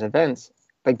test it in those events,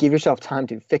 but give yourself time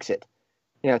to fix it.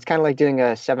 It's kind of like doing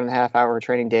a 7.5 hour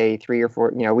training day, 3 or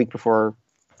 4, a week before,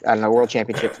 I don't know, world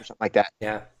championships or something like that.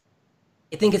 Yeah.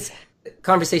 I think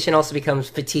conversation also becomes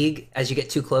fatigue as you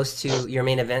get too close to your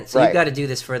main event. So you've got to do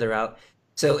this further out.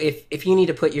 So if you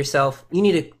need to you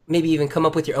need to maybe even come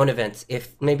up with your own events.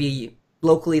 If maybe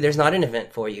locally there's not an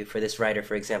event for you for this rider,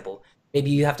 for example, maybe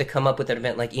you have to come up with an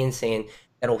event like Ian's saying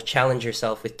that'll challenge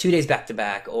yourself with 2 days back to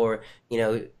back, or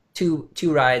two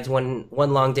rides, one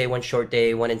long day, one short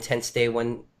day, one intense day,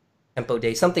 one tempo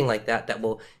day, something like that. That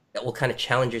will kind of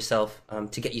challenge yourself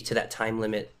to get you to that time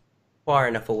limit far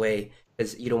enough away,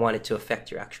 because you don't want it to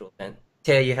affect your actual event.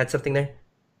 Taya, you had something there?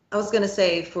 I was going to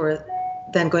say, for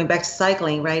then going back to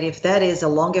cycling, right? If that is a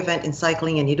long event in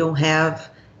cycling and you don't have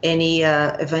any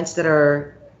events that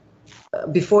are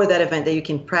before that event that you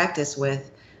can practice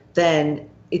with, then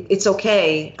it's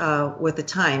okay with the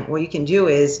time. What you can do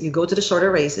is you go to the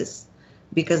shorter races,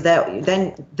 because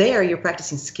then there you're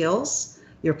practicing skills,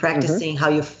 you're practicing how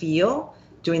you feel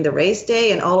during the race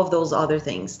day, and all of those other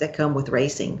things that come with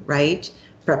racing, right?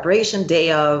 Preparation,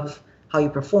 day of, how you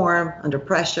perform under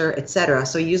pressure, etc.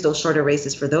 So you use those shorter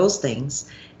races for those things.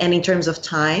 And in terms of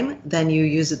time, then you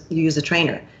use a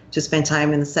trainer to spend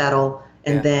time in the saddle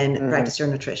and then practice your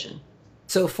nutrition.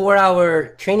 So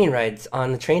 4-hour training rides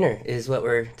on the trainer is what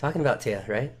we're talking about, Taya,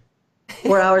 right?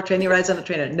 4-hour training rides on the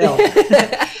trainer? No.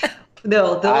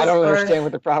 No, those I don't understand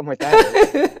what the problem with that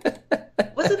is.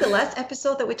 Was it the last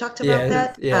episode that we talked about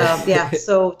that? Yeah.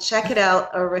 So check it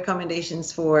out. Our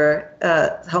recommendations for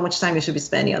how much time you should be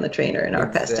spending on the trainer in our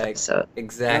past episode.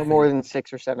 Exactly. No more than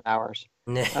 6 or 7 hours.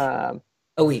 A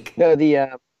week. No,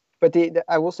 but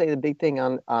I will say the big thing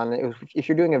on if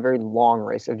you're doing a very long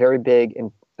race, a very big and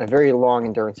a very long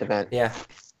endurance event. Yeah.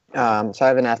 So I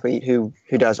have an athlete who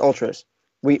does ultras.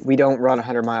 We don't run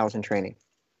 100 miles in training.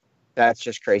 That's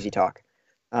just crazy talk.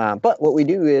 But what we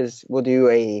do is we'll do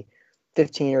a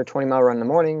 15 or 20 mile run in the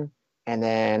morning, and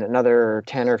then another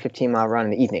 10 or 15 mile run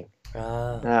in the evening,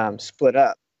 split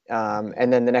up.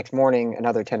 And then the next morning,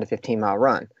 another 10 to 15 mile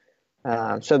run.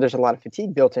 So there's a lot of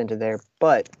fatigue built into there,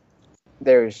 but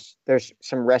there's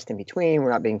some rest in between.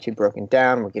 We're not being too broken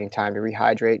down. We're getting time to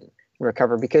rehydrate and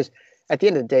recover, because at the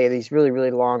end of the day, these really,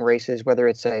 really long races, whether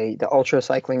it's the ultra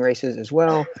cycling races as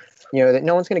well, that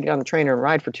no one's going to get on the trainer and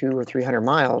ride for 200 or 300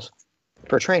 miles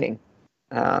for training.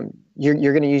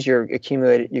 You're going to use your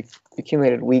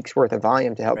accumulated weeks worth of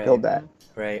volume to help build that.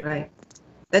 Right.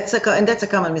 That's a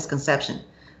common misconception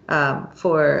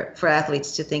for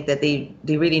athletes, to think that they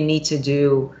really need to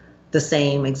do the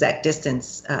same exact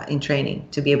distance in training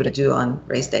to be able to do on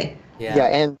race day.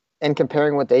 Yeah, and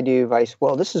comparing what they do,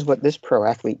 this is what this pro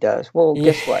athlete does. Well,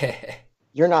 guess what?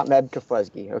 You're not Meb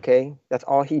Keflezighi, okay? That's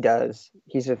all he does.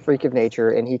 He's a freak of nature,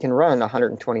 and he can run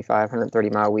 125, 130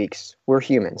 mile weeks. We're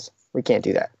humans. We can't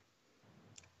do that.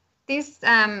 These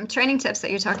training tips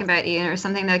that you're talking about, Ian, are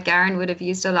something that Garen would have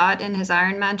used a lot in his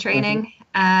Ironman training.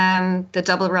 The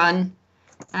double run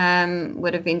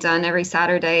would have been done every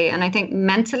Saturday. And I think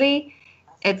mentally,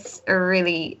 it's a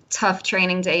really tough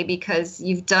training day, because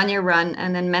you've done your run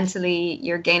and then mentally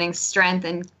you're gaining strength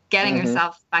and getting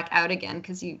yourself back out again,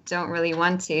 because you don't really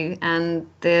want to. And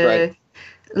the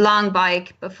long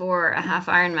bike before a half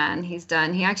Ironman he's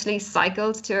done, he actually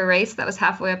cycled to a race that was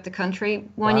halfway up the country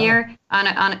one year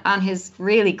on his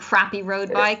really crappy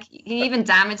road bike. He even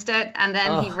damaged it, and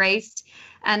then he raced.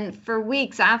 And for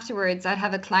weeks afterwards, I'd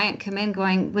have a client come in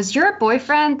going, "Was your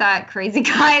boyfriend that crazy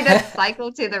guy that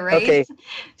cycled to the race?" Okay.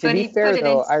 To be fair,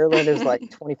 though, Ireland is like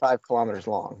 25 kilometers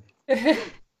long. A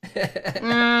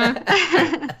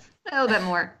little bit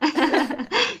more.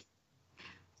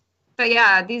 But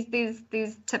yeah, these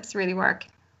tips really work.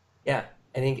 Yeah,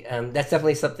 I think that's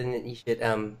definitely something that you should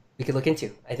we could look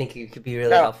into. I think it could be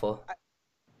really helpful.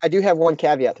 I do have one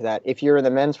caveat to that. If you're in the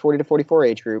men's 40 to 44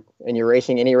 age group and you're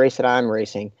racing any race that I'm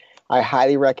racing, I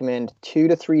highly recommend 2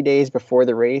 to 3 days before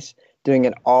the race doing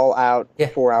an all-out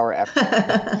 4-hour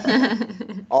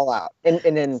effort. All out, and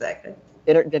then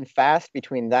then fast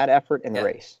between that effort and the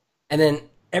race. And then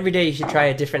every day you should try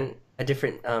a different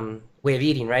way of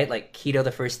eating, right? Like keto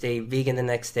the first day, vegan the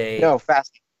next day. No,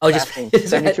 fasting. Oh, fasting. just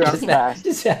 72 hours fast.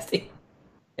 Just fasting.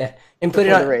 Yeah, and put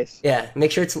it on the race. Yeah, make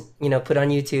sure it's put on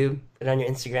YouTube, put it on your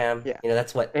Instagram. Yeah,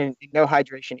 that's what. And no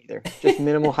hydration either. Just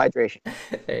minimal hydration.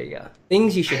 There you go.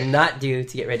 Things you should not do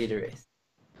to get ready to race.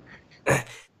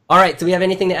 All right. Do we have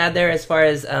anything to add there as far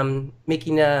as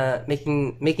making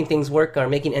things work or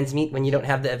making ends meet when you don't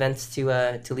have the events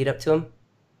to lead up to them?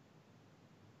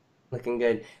 Looking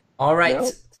good. All right. No.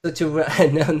 So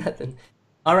no, nothing.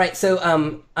 All right.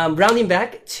 So rounding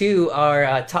back to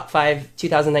our top 5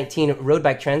 2019 road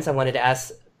bike trends, I wanted to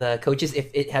ask the coaches if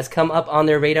it has come up on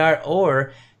their radar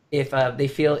or if they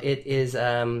feel it is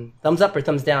thumbs up or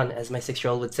thumbs down, as my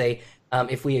 6-year-old would say,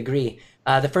 if we agree.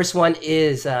 The first one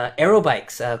is aero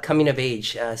bikes coming of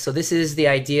age. So this is the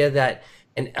idea that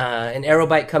an aero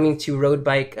bike coming to road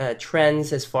bike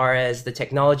trends as far as the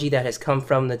technology that has come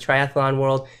from the triathlon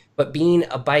world, but being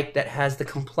a bike that has the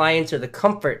compliance or the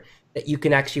comfort that you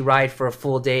can actually ride for a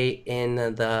full day in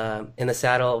the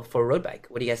saddle for a road bike.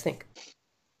 What do you guys think?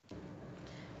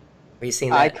 Are you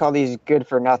seeing that? I call these good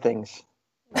for nothings.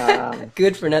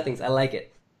 Good for nothings. I like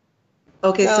it.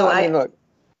 Okay, No, so I mean, look,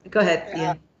 go ahead.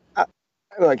 Yeah.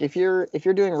 look, if you're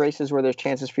doing races where there's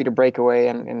chances for you to break away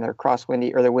and they're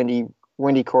crosswindy or they're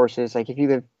windy courses, like if you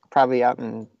live probably out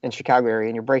in Chicago area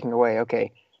and you're breaking away,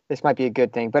 okay, this might be a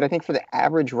good thing. But I think for the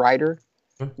average rider,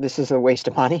 this is a waste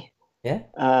of money.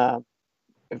 Yeah.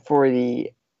 For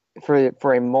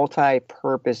a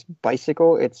multi-purpose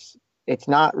bicycle, it's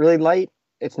not really light.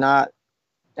 It's not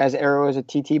as aero as a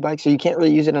TT bike, so you can't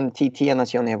really use it on a TT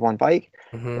unless you only have one bike.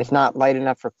 Mm-hmm. It's not light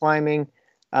enough for climbing.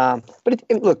 But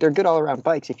look, they're good all-around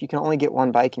bikes. If you can only get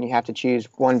one bike and you have to choose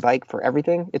one bike for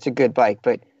everything, it's a good bike.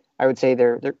 But I would say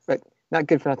they're not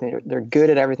good for nothing. They're good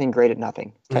at everything, great at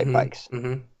nothing type bikes.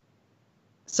 Mm-hmm.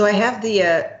 So I have the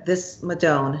this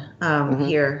Madone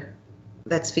here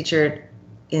that's featured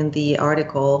in the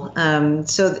article.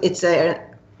 So it's a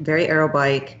very aero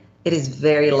bike. It is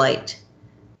very light.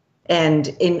 And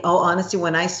in all honesty,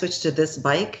 when I switched to this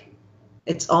bike,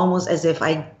 it's almost as if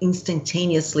I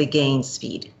instantaneously gained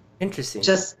speed. Interesting.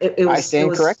 Just it was. I stand it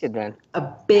was corrected then. A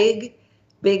big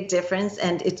difference,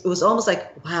 and it was almost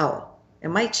like, wow,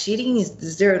 am I cheating?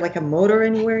 Is there like a motor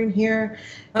anywhere in here?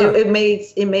 Huh. It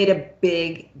made a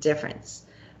big difference.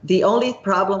 The only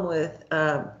problem with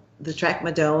the Trek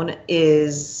Madone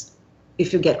is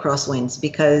if you get crosswinds,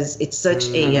 because it's such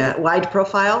a wide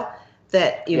profile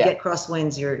that you get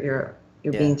crosswinds, you're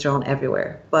being thrown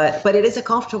everywhere. But it is a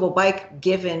comfortable bike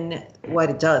given what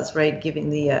it does, right? Given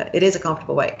the it is a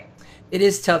comfortable bike. It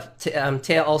is tough.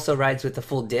 Taya also rides with the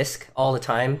full disc all the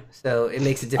time, so it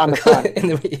makes it difficult.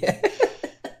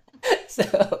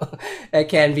 So that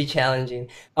can be challenging.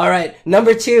 All right,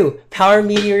 number 2, power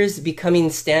meters becoming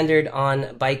standard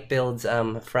on bike builds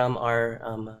from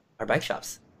our bike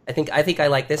shops. I think I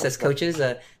like this as coaches.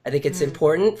 I think it's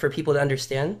important for people to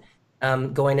understand.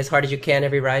 Going as hard as you can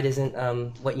every ride isn't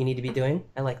what you need to be doing.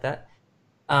 I like that.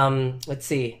 Let's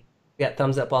see. We got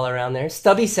thumbs up all around there.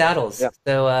 Stubby saddles. Yep.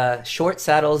 So short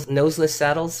saddles, noseless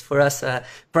saddles. For us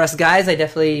guys, I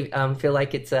definitely feel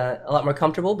like it's a lot more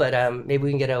comfortable, but maybe we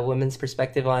can get a women's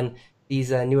perspective on these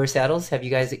newer saddles. Have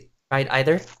you guys tried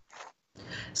either?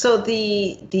 So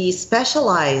the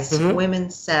specialized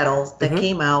women's saddles that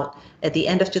came out at the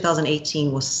end of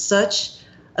 2018 was such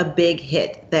a big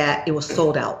hit that it was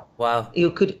sold out. Wow.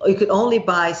 You could only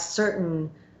buy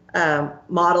certain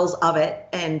models of it,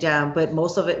 and but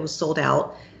most of it was sold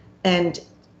out. And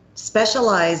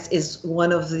Specialized is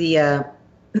one of the I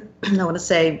want to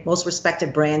say most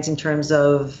respected brands in terms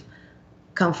of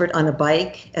comfort on a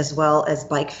bike as well as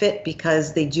bike fit,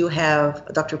 because they do have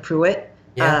Dr. Pruitt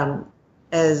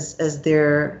as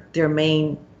their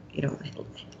main,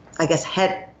 I guess,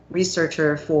 head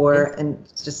researcher for, and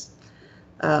just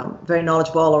very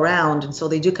knowledgeable all around. And so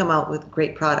they do come out with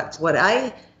great products. What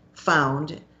I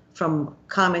found from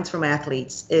comments from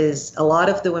athletes is a lot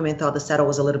of the women thought the saddle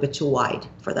was a little bit too wide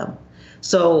for them.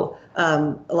 So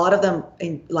a lot of them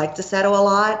liked the saddle a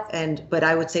lot, but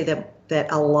I would say that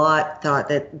a lot thought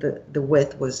that the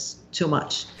width was too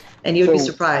much. And you'd be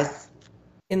surprised.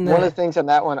 One of the things on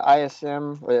that one,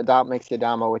 ISM, or the makes the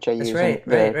Adamo, which I use. Right.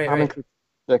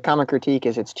 The common critique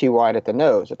is it's too wide at the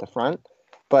nose, at the front.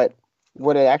 But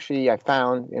what I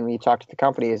found, and we talked to the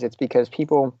company, is it's because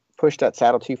people push that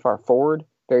saddle too far forward,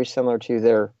 very similar to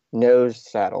their nose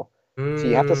saddle. So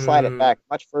you have to slide it back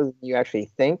much further than you actually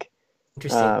think.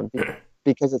 Interesting.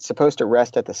 Because it's supposed to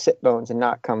rest at the sit bones and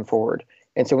not come forward.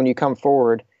 And so when you come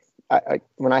forward,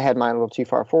 when I had mine a little too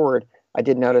far forward, I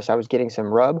did notice I was getting some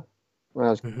rub when I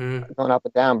was going up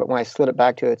and down. But when I slid it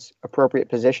back to its appropriate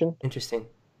position, interesting,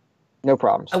 no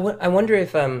problems. I wonder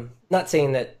if not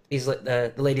saying that these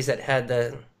the ladies that had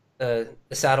the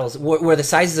saddles were the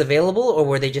sizes available, or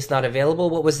were they just not available?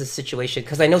 What was the situation?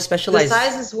 Because I know Specialized the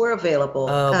sizes were available,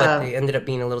 but they ended up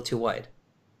being a little too wide.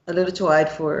 A little too wide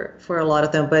for a lot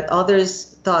of them, but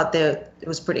others thought that it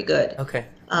was pretty good. Okay.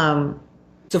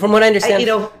 So from what I understand,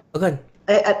 oh, go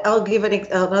ahead. I'll give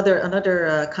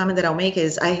another comment that I'll make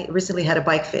is I recently had a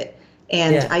bike fit,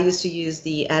 and I used to use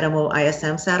the Adamo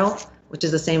ISM saddle, which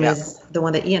is the same as the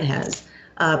one that Ian has.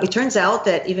 It turns out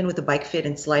that even with the bike fit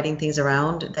and sliding things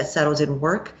around, that saddle didn't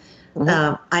work.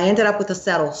 I ended up with a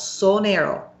saddle so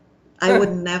narrow, I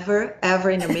would never, ever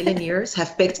in a million years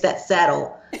have picked that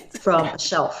saddle from a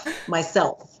shelf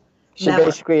myself. She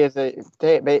basically is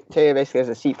Taya basically has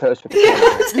a seat post with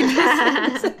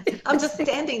the I'm just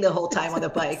standing the whole time on the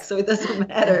bike, so it doesn't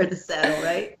matter the saddle,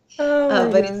 right?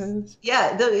 But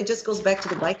it just goes back to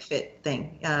the bike fit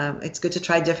thing. It's good to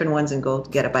try different ones and go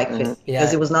get a bike fit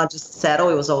because it was not just saddle;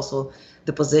 it was also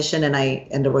the position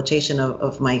and the rotation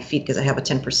of my feet because I have a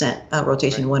 10%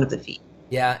 rotation in one of the feet.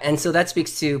 Yeah, and so that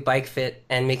speaks to bike fit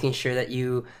and making sure that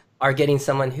you are getting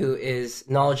someone who is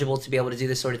knowledgeable to be able to do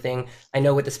this sort of thing. I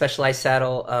know with the Specialized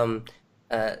saddle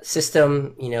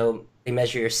system, they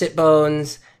measure your sit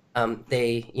bones.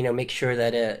 They, make sure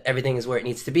that everything is where it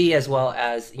needs to be, as well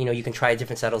as, you can try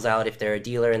different saddles out if they're a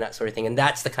dealer and that sort of thing. And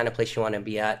that's the kind of place you want to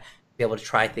be at, be able to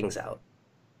try things out.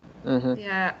 Mm-hmm.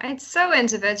 Yeah, it's so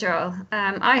individual.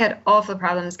 I had awful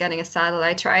problems getting a saddle.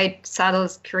 I tried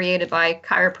saddles created by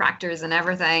chiropractors and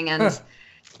everything, and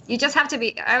you just have to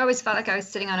be. I always felt like I was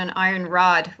sitting on an iron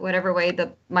rod, whatever way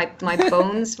my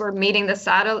bones were meeting the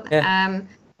saddle. Yeah.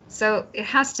 So it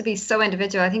has to be so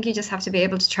individual. I think you just have to be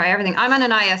able to try everything. I'm on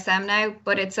an ISM now,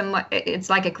 but it's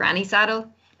like a granny saddle.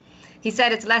 He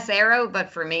said it's less aero, but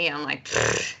for me, I'm like,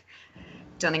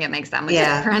 don't think it makes that much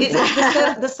difference.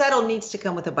 The saddle needs to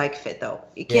come with a bike fit, though.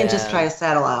 You can't just try a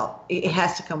saddle out. It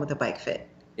has to come with a bike fit.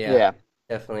 Yeah.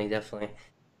 Definitely.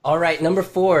 All right, number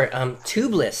 4,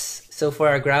 tubeless. So for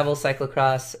our gravel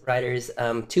cyclocross riders,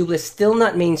 tubeless still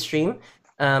not mainstream.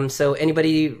 So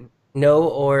anybody know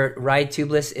or ride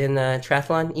tubeless in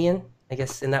triathlon, Ian? I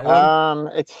guess in that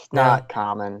one? It's not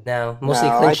common. No, mostly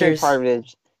clinchers. I think part of it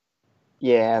is,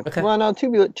 Okay. Well, no,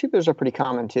 tubulars are pretty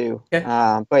common too. Okay.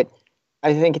 But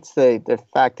I think it's the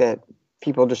fact that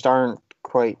people just aren't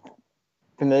quite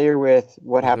familiar with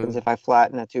what happens if I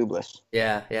flatten a tubeless.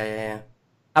 Yeah.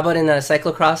 How about in the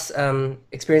cyclocross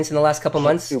experience in the last couple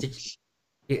months?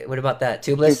 What about that?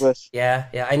 Tubeless?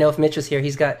 Yeah. I know if Mitch was here,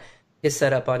 he's got his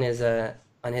setup on his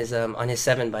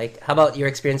 7 bike. How about your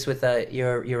experience with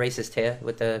your races, Taya,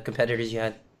 with the competitors you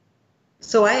had?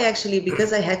 So I actually,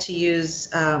 because I had to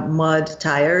use mud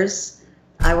tires,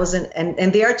 I wasn't,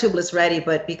 and they are tubeless ready,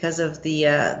 but because of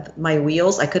my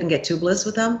wheels, I couldn't get tubeless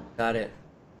with them. Got it.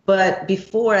 But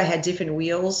before I had different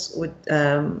wheels with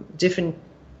different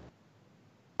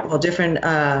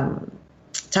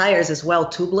tires as well,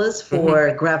 tubeless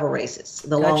for gravel races,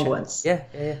 the long ones. Yeah.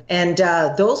 And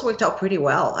those worked out pretty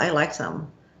well. I liked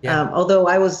them. Yeah. Although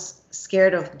I was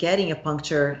scared of getting a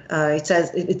puncture. It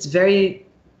says it's very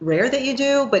rare that you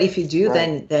do, but if you do,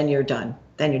 then you're done.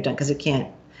 Then you're done because you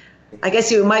can't. I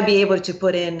guess you might be able to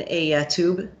put in a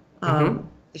tube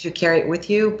if you carry it with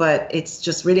you, but it's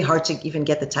just really hard to even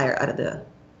get the tire out of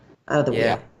the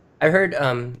wheel. I heard,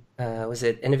 was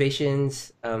it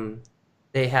Innovations?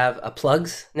 They have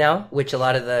plugs now, which a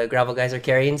lot of the gravel guys are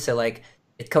carrying. So like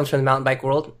it comes from the mountain bike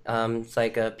world. It's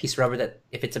like a piece of rubber that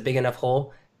if it's a big enough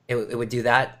hole, it would do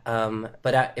that.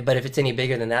 But if it's any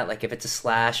bigger than that, like if it's a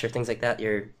slash or things like that,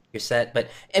 you're set. But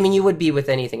I mean, you would be with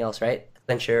anything else, right?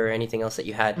 Clincher or anything else that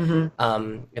you had.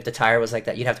 If the tire was like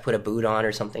that, you'd have to put a boot on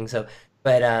or something. So,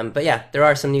 but yeah, there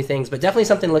are some new things, but definitely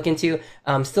something to look into.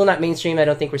 Still not mainstream. I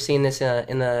don't think we're seeing this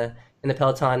in the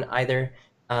peloton either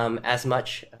as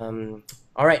much.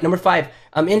 All right, number 5,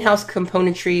 in-house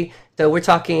componentry. So we're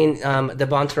talking the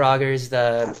Bontraggers,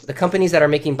 the companies that are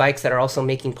making bikes that are also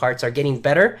making parts are getting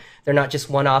better. They're not just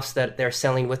one-offs that they're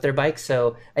selling with their bikes.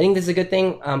 So I think this is a good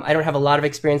thing. I don't have a lot of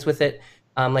experience with it.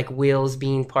 Like wheels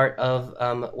being part of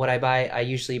what I buy. I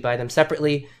usually buy them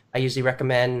separately. I usually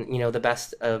recommend, the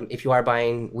best if you are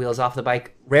buying wheels off the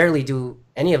bike. Rarely do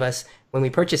any of us, when we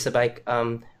purchase a bike,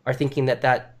 are thinking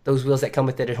that those wheels that come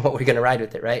with it are what we're going to ride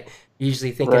with it, right? You're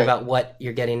usually thinking about what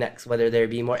you're getting next, whether there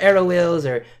be more aero wheels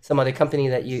or some other company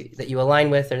that you align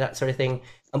with or that sort of thing.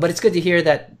 But it's good to hear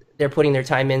that they're putting their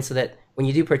time in so that when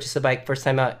you do purchase a bike first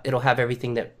time out, it'll have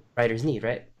everything that riders need,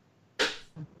 right?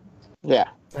 Yeah.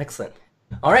 Excellent.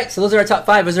 All right, so those are our top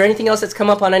 5. Was there anything else that's come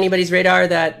up on anybody's radar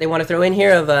that they want to throw in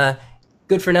here of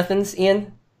good for nothings,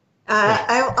 Ian?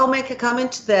 I'll make a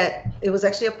comment that it was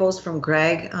actually a post from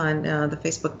Greg on the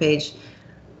Facebook page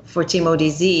for Team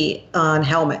ODZ on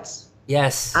helmets.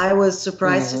 Yes. I was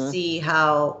surprised to see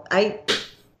how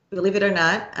Believe it or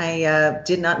not, I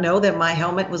did not know that my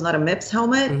helmet was not a MIPS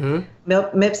helmet.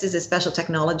 MIPS is a special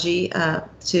technology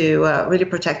to really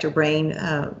protect your brain,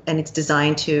 and it's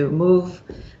designed to move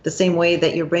the same way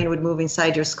that your brain would move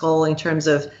inside your skull in terms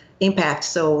of impact,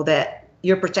 so that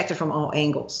you're protected from all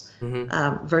angles,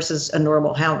 versus a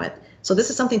normal helmet. So this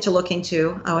is something to look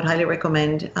into. I would highly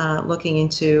recommend looking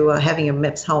into having a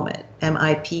MIPS helmet,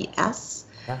 MIPS.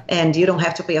 And you don't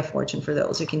have to pay a fortune for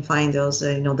those. You can find those,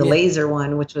 the laser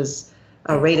one, which was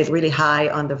rated really high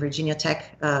on the Virginia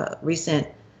Tech recent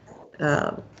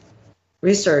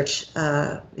research,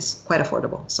 is quite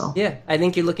affordable. So yeah, I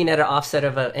think you're looking at an offset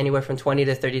of anywhere from $20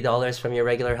 to $30 from your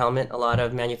regular helmet. A lot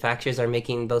of manufacturers are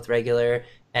making both regular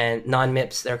and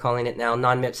non-MIPS. They're calling it now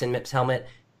non-MIPS and MIPS helmet,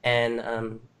 and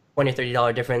 $20 or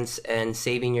 $30 difference, and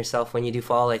saving yourself when you do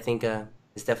fall, I think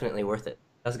is definitely worth it.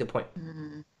 That's a good point.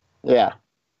 Yeah.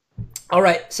 All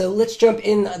right, so let's jump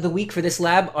in the week for this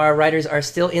lab. Our riders are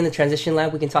still in the transition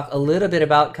lab. We can talk a little bit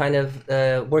about kind of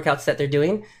the workouts that they're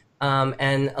doing,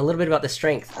 and a little bit about the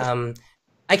strength.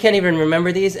 I can't even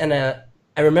remember these, and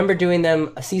I remember doing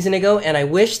them a season ago, and I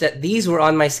wish that these were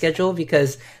on my schedule,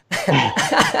 because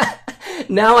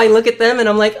now I look at them and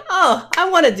I'm like, oh, I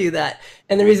want to do that.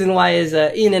 And the reason why is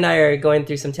Ian and I are going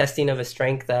through some testing of a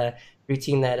strength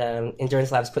routine that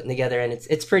Endurance Lab's putting together, and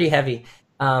it's pretty heavy.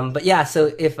 But yeah,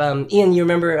 so if Ian, you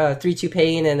remember 3-2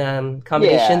 pain and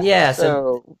combination? Yeah,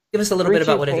 so give us a little bit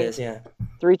about what it is. Yeah,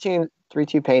 3-2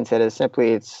 pain set is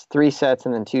simply, it's 3 sets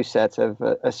and then 2 sets of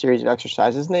a series of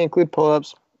exercises, and they include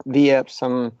pull-ups, V-ups,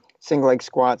 some single leg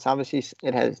squats. Obviously,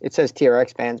 it says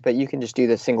TRX bands, but you can just do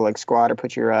the single leg squat or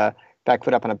put your back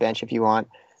foot up on a bench if you want.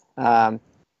 And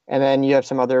then you have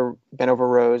some other bent over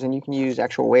rows, and you can use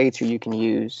actual weights, or you can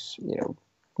use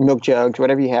milk jugs,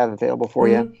 whatever you have available for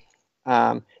you.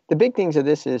 The big things of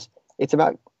this is it's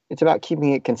about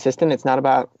keeping it consistent. It's not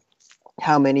about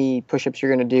how many push-ups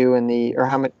you're going to do or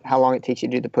how long it takes you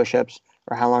to do the push-ups,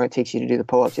 or how long it takes you to do the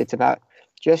pull-ups. It's about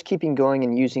just keeping going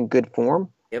and using good form.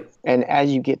 Yep. And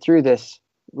as you get through this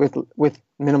with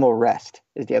minimal rest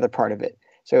is the other part of it.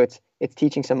 So it's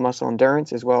teaching some muscle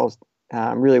endurance, as well as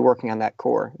really working on that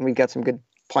core. And we've got some good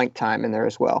plank time in there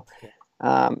as well.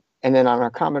 And then on our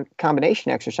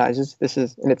combination exercises,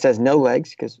 and it says no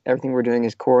legs, because everything we're doing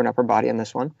is core and upper body on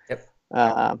this one.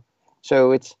 Yep.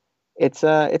 So it's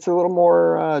a little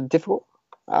more difficult,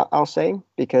 I'll say,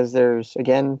 because there's,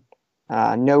 again,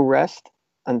 no rest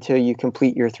until you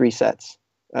complete your 3 sets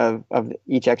of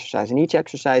each exercise. And each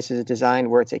exercise is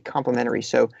designed where it's a complementary.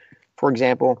 So, for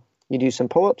example, you do some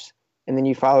pull-ups, and then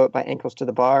you follow it by ankles to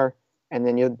the bar, and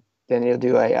then you'll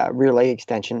do a rear leg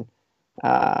extension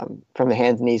from the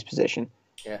hands and knees position,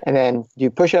 and then do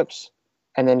push-ups,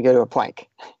 and then go to a plank,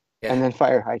 and then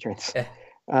fire hydrants,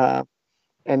 and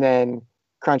then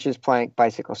crunches, plank,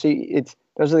 bicycle. So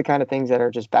those are the kind of things that are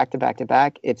just back to back to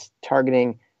back. It's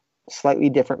targeting slightly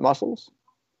different muscles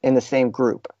in the same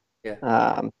group,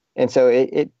 and so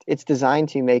it's designed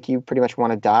to make you pretty much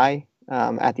want to die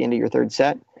at the end of your 3rd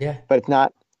set. But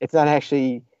it's not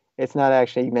actually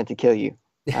meant to kill you.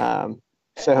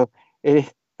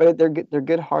 But they're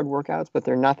good hard workouts, but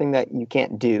they're nothing that you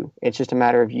can't do. It's just a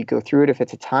matter of you go through it. If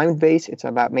it's a timed base, it's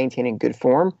about maintaining good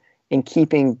form and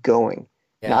keeping going.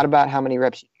 Not about how many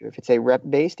reps you do. If it's a rep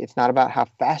based, it's not about how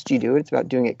fast you do it. It's about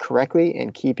doing it correctly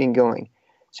and keeping going.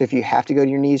 So if you have to go to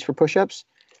your knees for push-ups,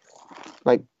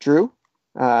 like Drew,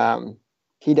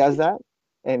 he does that,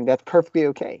 and that's perfectly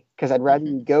okay. Because I'd rather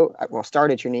you start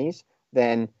at your knees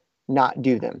than not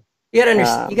do them. You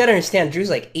gotta understand, Drew's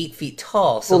like 8 feet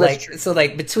tall, so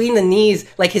between the knees,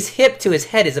 like his hip to his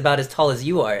head is about as tall as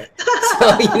you are.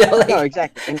 So no,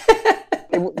 exactly.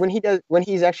 And when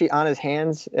he's actually on his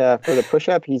hands for the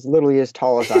push-up, he's literally as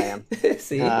tall as I am.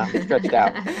 See, stretched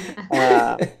out.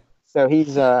 So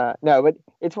he's but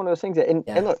it's one of those things that,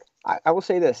 and look, I will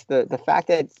say this: the fact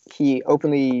that he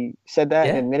openly said that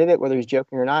and admitted it, whether he's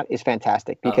joking or not, is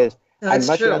fantastic, because I'd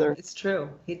much rather. It's true.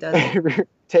 He does.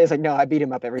 Tay's like, no, I beat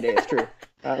him up every day. It's true.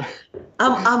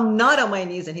 I'm not on my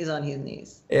knees, and he's on his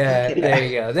knees. Yeah,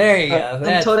 there you go.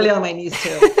 I'm totally on my knees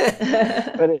too.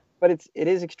 But it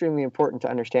is extremely important to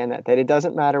understand that it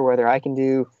doesn't matter whether I can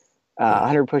do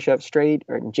 100 push-ups straight,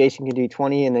 or Jason can do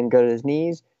 20 and then go to his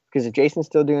knees. Because if Jason's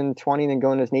still doing 20 and then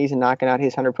going to his knees and knocking out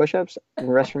his 100 push-ups and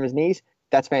the rest from his knees,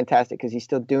 that's fantastic, because he's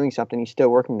still doing something. He's still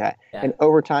working that. And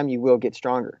over time, you will get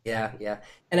stronger. Yeah.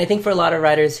 And I think for a lot of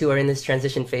riders who are in this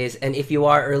transition phase, and if you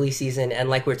are early season, and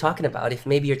like we're talking about, if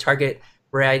maybe your target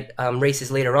ride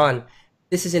races later on,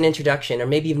 this is an introduction, or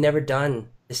maybe you've never done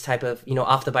this type of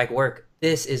off the bike work.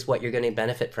 This is what you're going to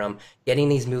benefit from, getting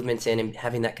these movements in and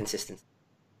having that consistency.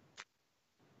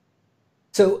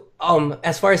 So,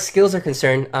 as far as skills are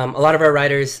concerned, a lot of our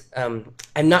riders, I'm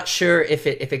not sure if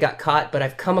it got caught, but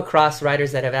I've come across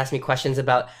riders that have asked me questions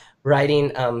about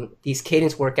riding these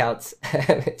cadence workouts.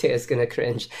 Taya's gonna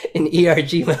cringe in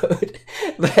ERG mode,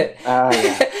 but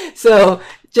Yeah. so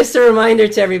just a reminder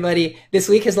to everybody: this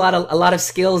week has a lot of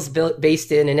skills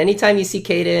based in, and anytime you see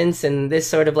cadence and this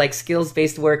sort of like skills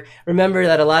based work, remember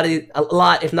that a lot,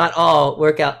 if not all,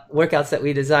 workouts that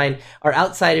we design are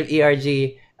outside of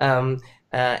ERG.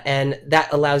 And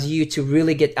that allows you to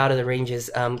really get out of the ranges.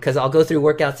 Because I'll go through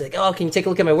workouts like, oh, can you take a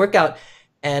look at my workout?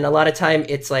 And a lot of time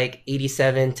it's like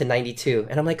 87 to 92,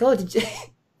 and I'm like, oh,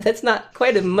 that's not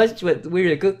quite as much what we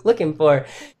were looking for.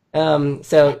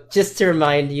 So just to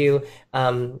remind you,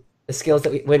 the skills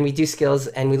that when we do skills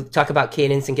and we talk about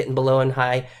cadence and getting below and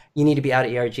high, you need to be out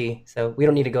of ERG. So we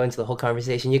don't need to go into the whole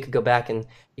conversation. You could go back and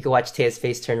you could watch Taya's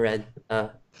face turn red.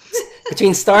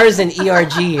 Between stars and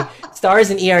ERG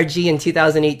in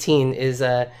 2018 is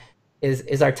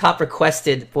our top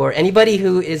requested for anybody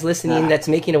who is listening that's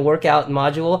making a workout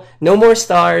module. No more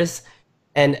stars,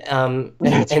 and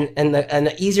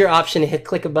the easier option to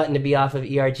click a button to be off of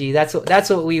ERG. That's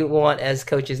what we want as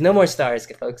coaches. No more stars,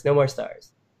 folks. No more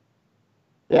stars.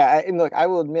 Yeah, and look, I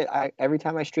will admit, every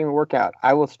time I stream a workout,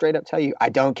 I will straight up tell you I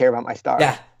don't care about my stars.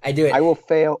 Yeah, I do it. I will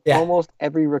fail almost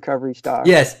every recovery star.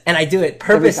 Yes, and I do it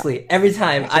purposely every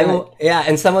time. I will. Yeah,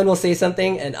 and someone will say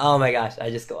something, and oh my gosh, I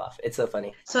just go off. It's so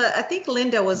funny. So I think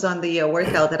Linda was on the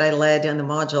workout that I led on the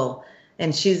module,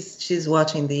 and she's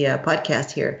watching the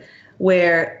podcast here,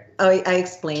 where I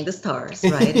explained the stars,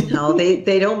 right, and how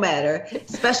they don't matter,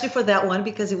 especially for that one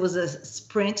because it was a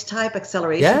sprint type,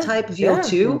 acceleration type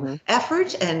VO2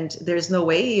 effort, and there's no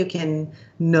way you can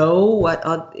know what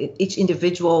each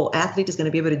individual athlete is going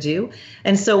to be able to do.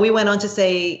 And so we went on to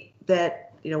say that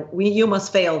you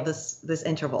must fail this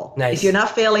interval. Nice. If you're not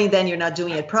failing, then you're not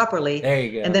doing it properly. There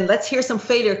you go. And then let's hear some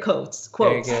failure quotes.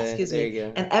 Excuse there me. you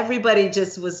go. And everybody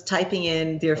just was typing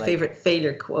in their favorite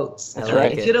failure quotes. That's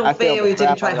right. If you don't fail, you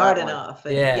didn't try hard enough.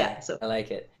 And so I like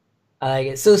it.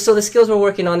 So the skills we're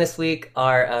working on this week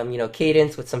are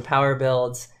cadence with some power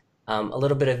builds, a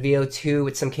little bit of VO2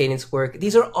 with some cadence work.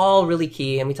 These are all really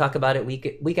key, and we talk about it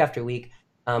week after week.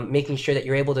 Making sure that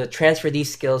you're able to transfer these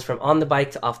skills from on the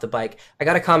bike to off the bike. I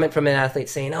got a comment from an athlete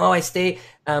saying, "Oh, I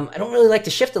don't really like to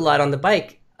shift a lot on the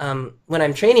bike when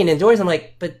I'm training indoors." I'm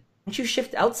like, "But don't you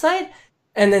shift outside?"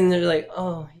 And then they're like,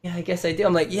 "Oh, yeah, I guess I do."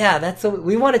 I'm like, "Yeah, that's what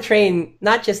we want to train,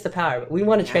 not just the power, but we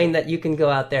want to train that you can go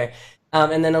out there."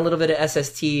 And then a little bit of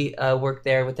SST work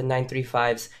there with the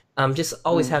 935s. Just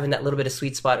always having that little bit of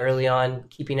sweet spot early on,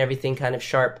 keeping everything kind of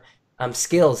sharp.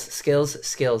 Skills.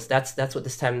 That's what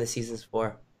this time of the season's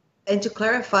for. And to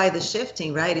clarify the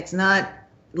shifting, right? It's not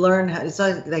it's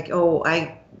not like, oh,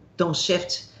 I don't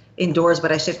shift indoors,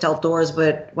 but I shift outdoors.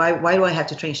 But why do I have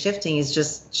to train shifting? It's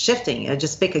just shifting. I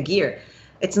just pick a gear.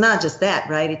 It's not just that,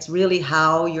 right? It's really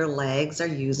how your legs are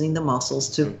using the muscles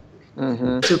to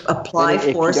apply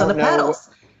force on the pedals.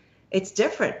 It's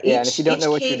different. And if you don't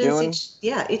know what you're doing.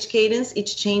 Each cadence,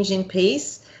 each change in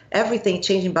pace, everything,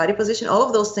 changing body position, all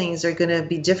of those things are going to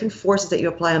be different forces that you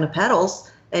apply on the pedals,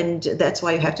 and that's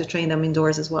why you have to train them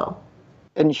indoors as well.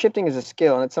 And shifting is a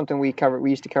skill, and it's something we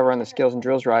used to cover on the skills and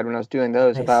drills ride when I was doing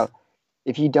those. Nice. About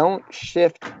if you don't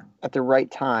shift at the right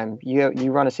time,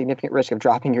 you run a significant risk of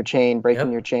dropping your chain,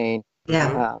 breaking your chain,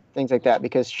 things like that.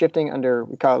 Because shifting under,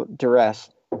 we call it duress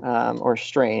or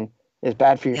strain, is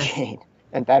bad for your chain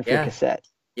and bad for your cassette.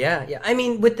 Yeah. I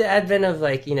mean, with the advent of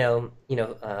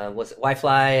was it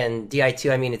Y-Fly and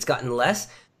Di2? I mean, it's gotten less,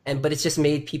 but it's just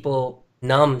made people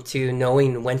numb to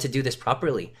knowing when to do this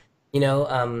properly.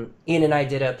 Ian and I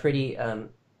did a pretty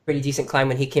decent climb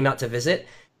when he came out to visit,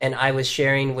 and I was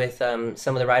sharing with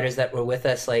some of the riders that were with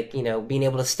us, being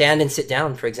able to stand and sit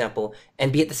down, for example,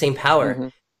 and be at the same power. Mm-hmm.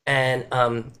 And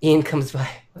Ian comes by.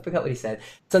 I forgot what he said.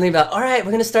 Something about, all right,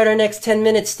 we're going to start our next 10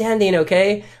 minutes standing,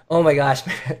 okay? Oh my gosh.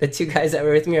 The two guys that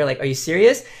were with me are like, are you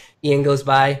serious? Ian goes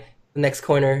by, the next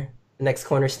corner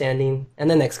standing,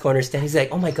 and the next corner standing. He's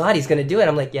like, oh my God, he's going to do it.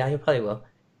 I'm like, yeah, he probably will.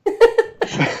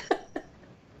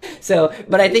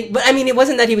 It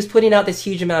wasn't that he was putting out this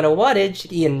huge amount of wattage.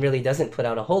 Ian really doesn't put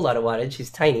out a whole lot of wattage. He's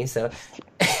tiny, so.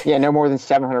 Yeah, no more than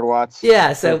 700 watts.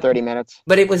 Yeah, so 30 minutes.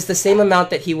 But it was the same amount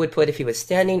that he would put if he was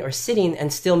standing or sitting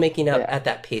and still making up at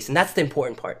that pace. And that's the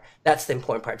important part.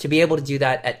 To be able to do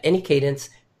that at any cadence,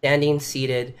 standing,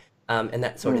 seated, and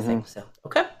that sort of thing. So,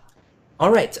 okay.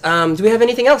 All right. Do we have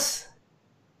anything else?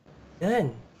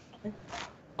 Good.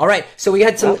 All right. So we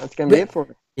had some. That's going to be it for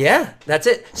me. Yeah, that's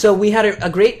it. So we had a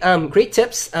great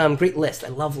tips, great list. I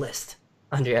love list.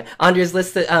 Andrea's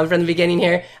list from the beginning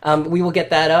here. We will get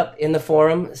that up in the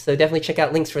forum, so definitely check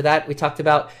out links for that. We talked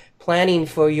about planning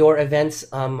for your events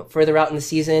further out in the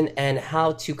season and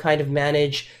how to kind of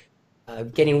manage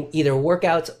getting either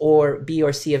workouts or B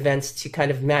or C events to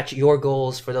kind of match your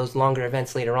goals for those longer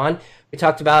events later on. We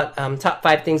talked about top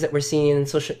 5 things that we're seeing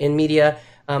in media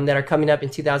that are coming up in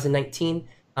 2019,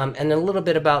 and a little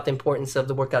bit about the importance of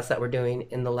the workouts that we're doing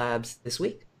in the labs this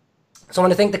week. So I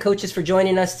want to thank the coaches for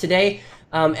joining us today.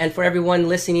 And for everyone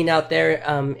listening out there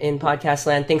in podcast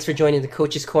land, thanks for joining the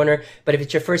Coaches Corner. But if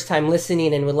it's your first time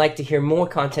listening and would like to hear more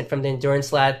content from the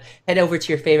Endurance Lab, head over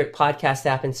to your favorite podcast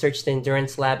app and search the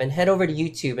Endurance Lab, and head over to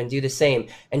YouTube and do the same.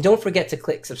 And don't forget to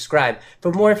click subscribe.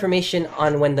 For more information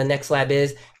on when the next lab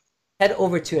is, head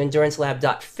over to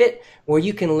endurancelab.fit, where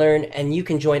you can learn and you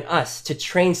can join us to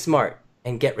train smart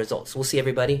and get results. We'll see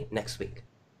everybody next week.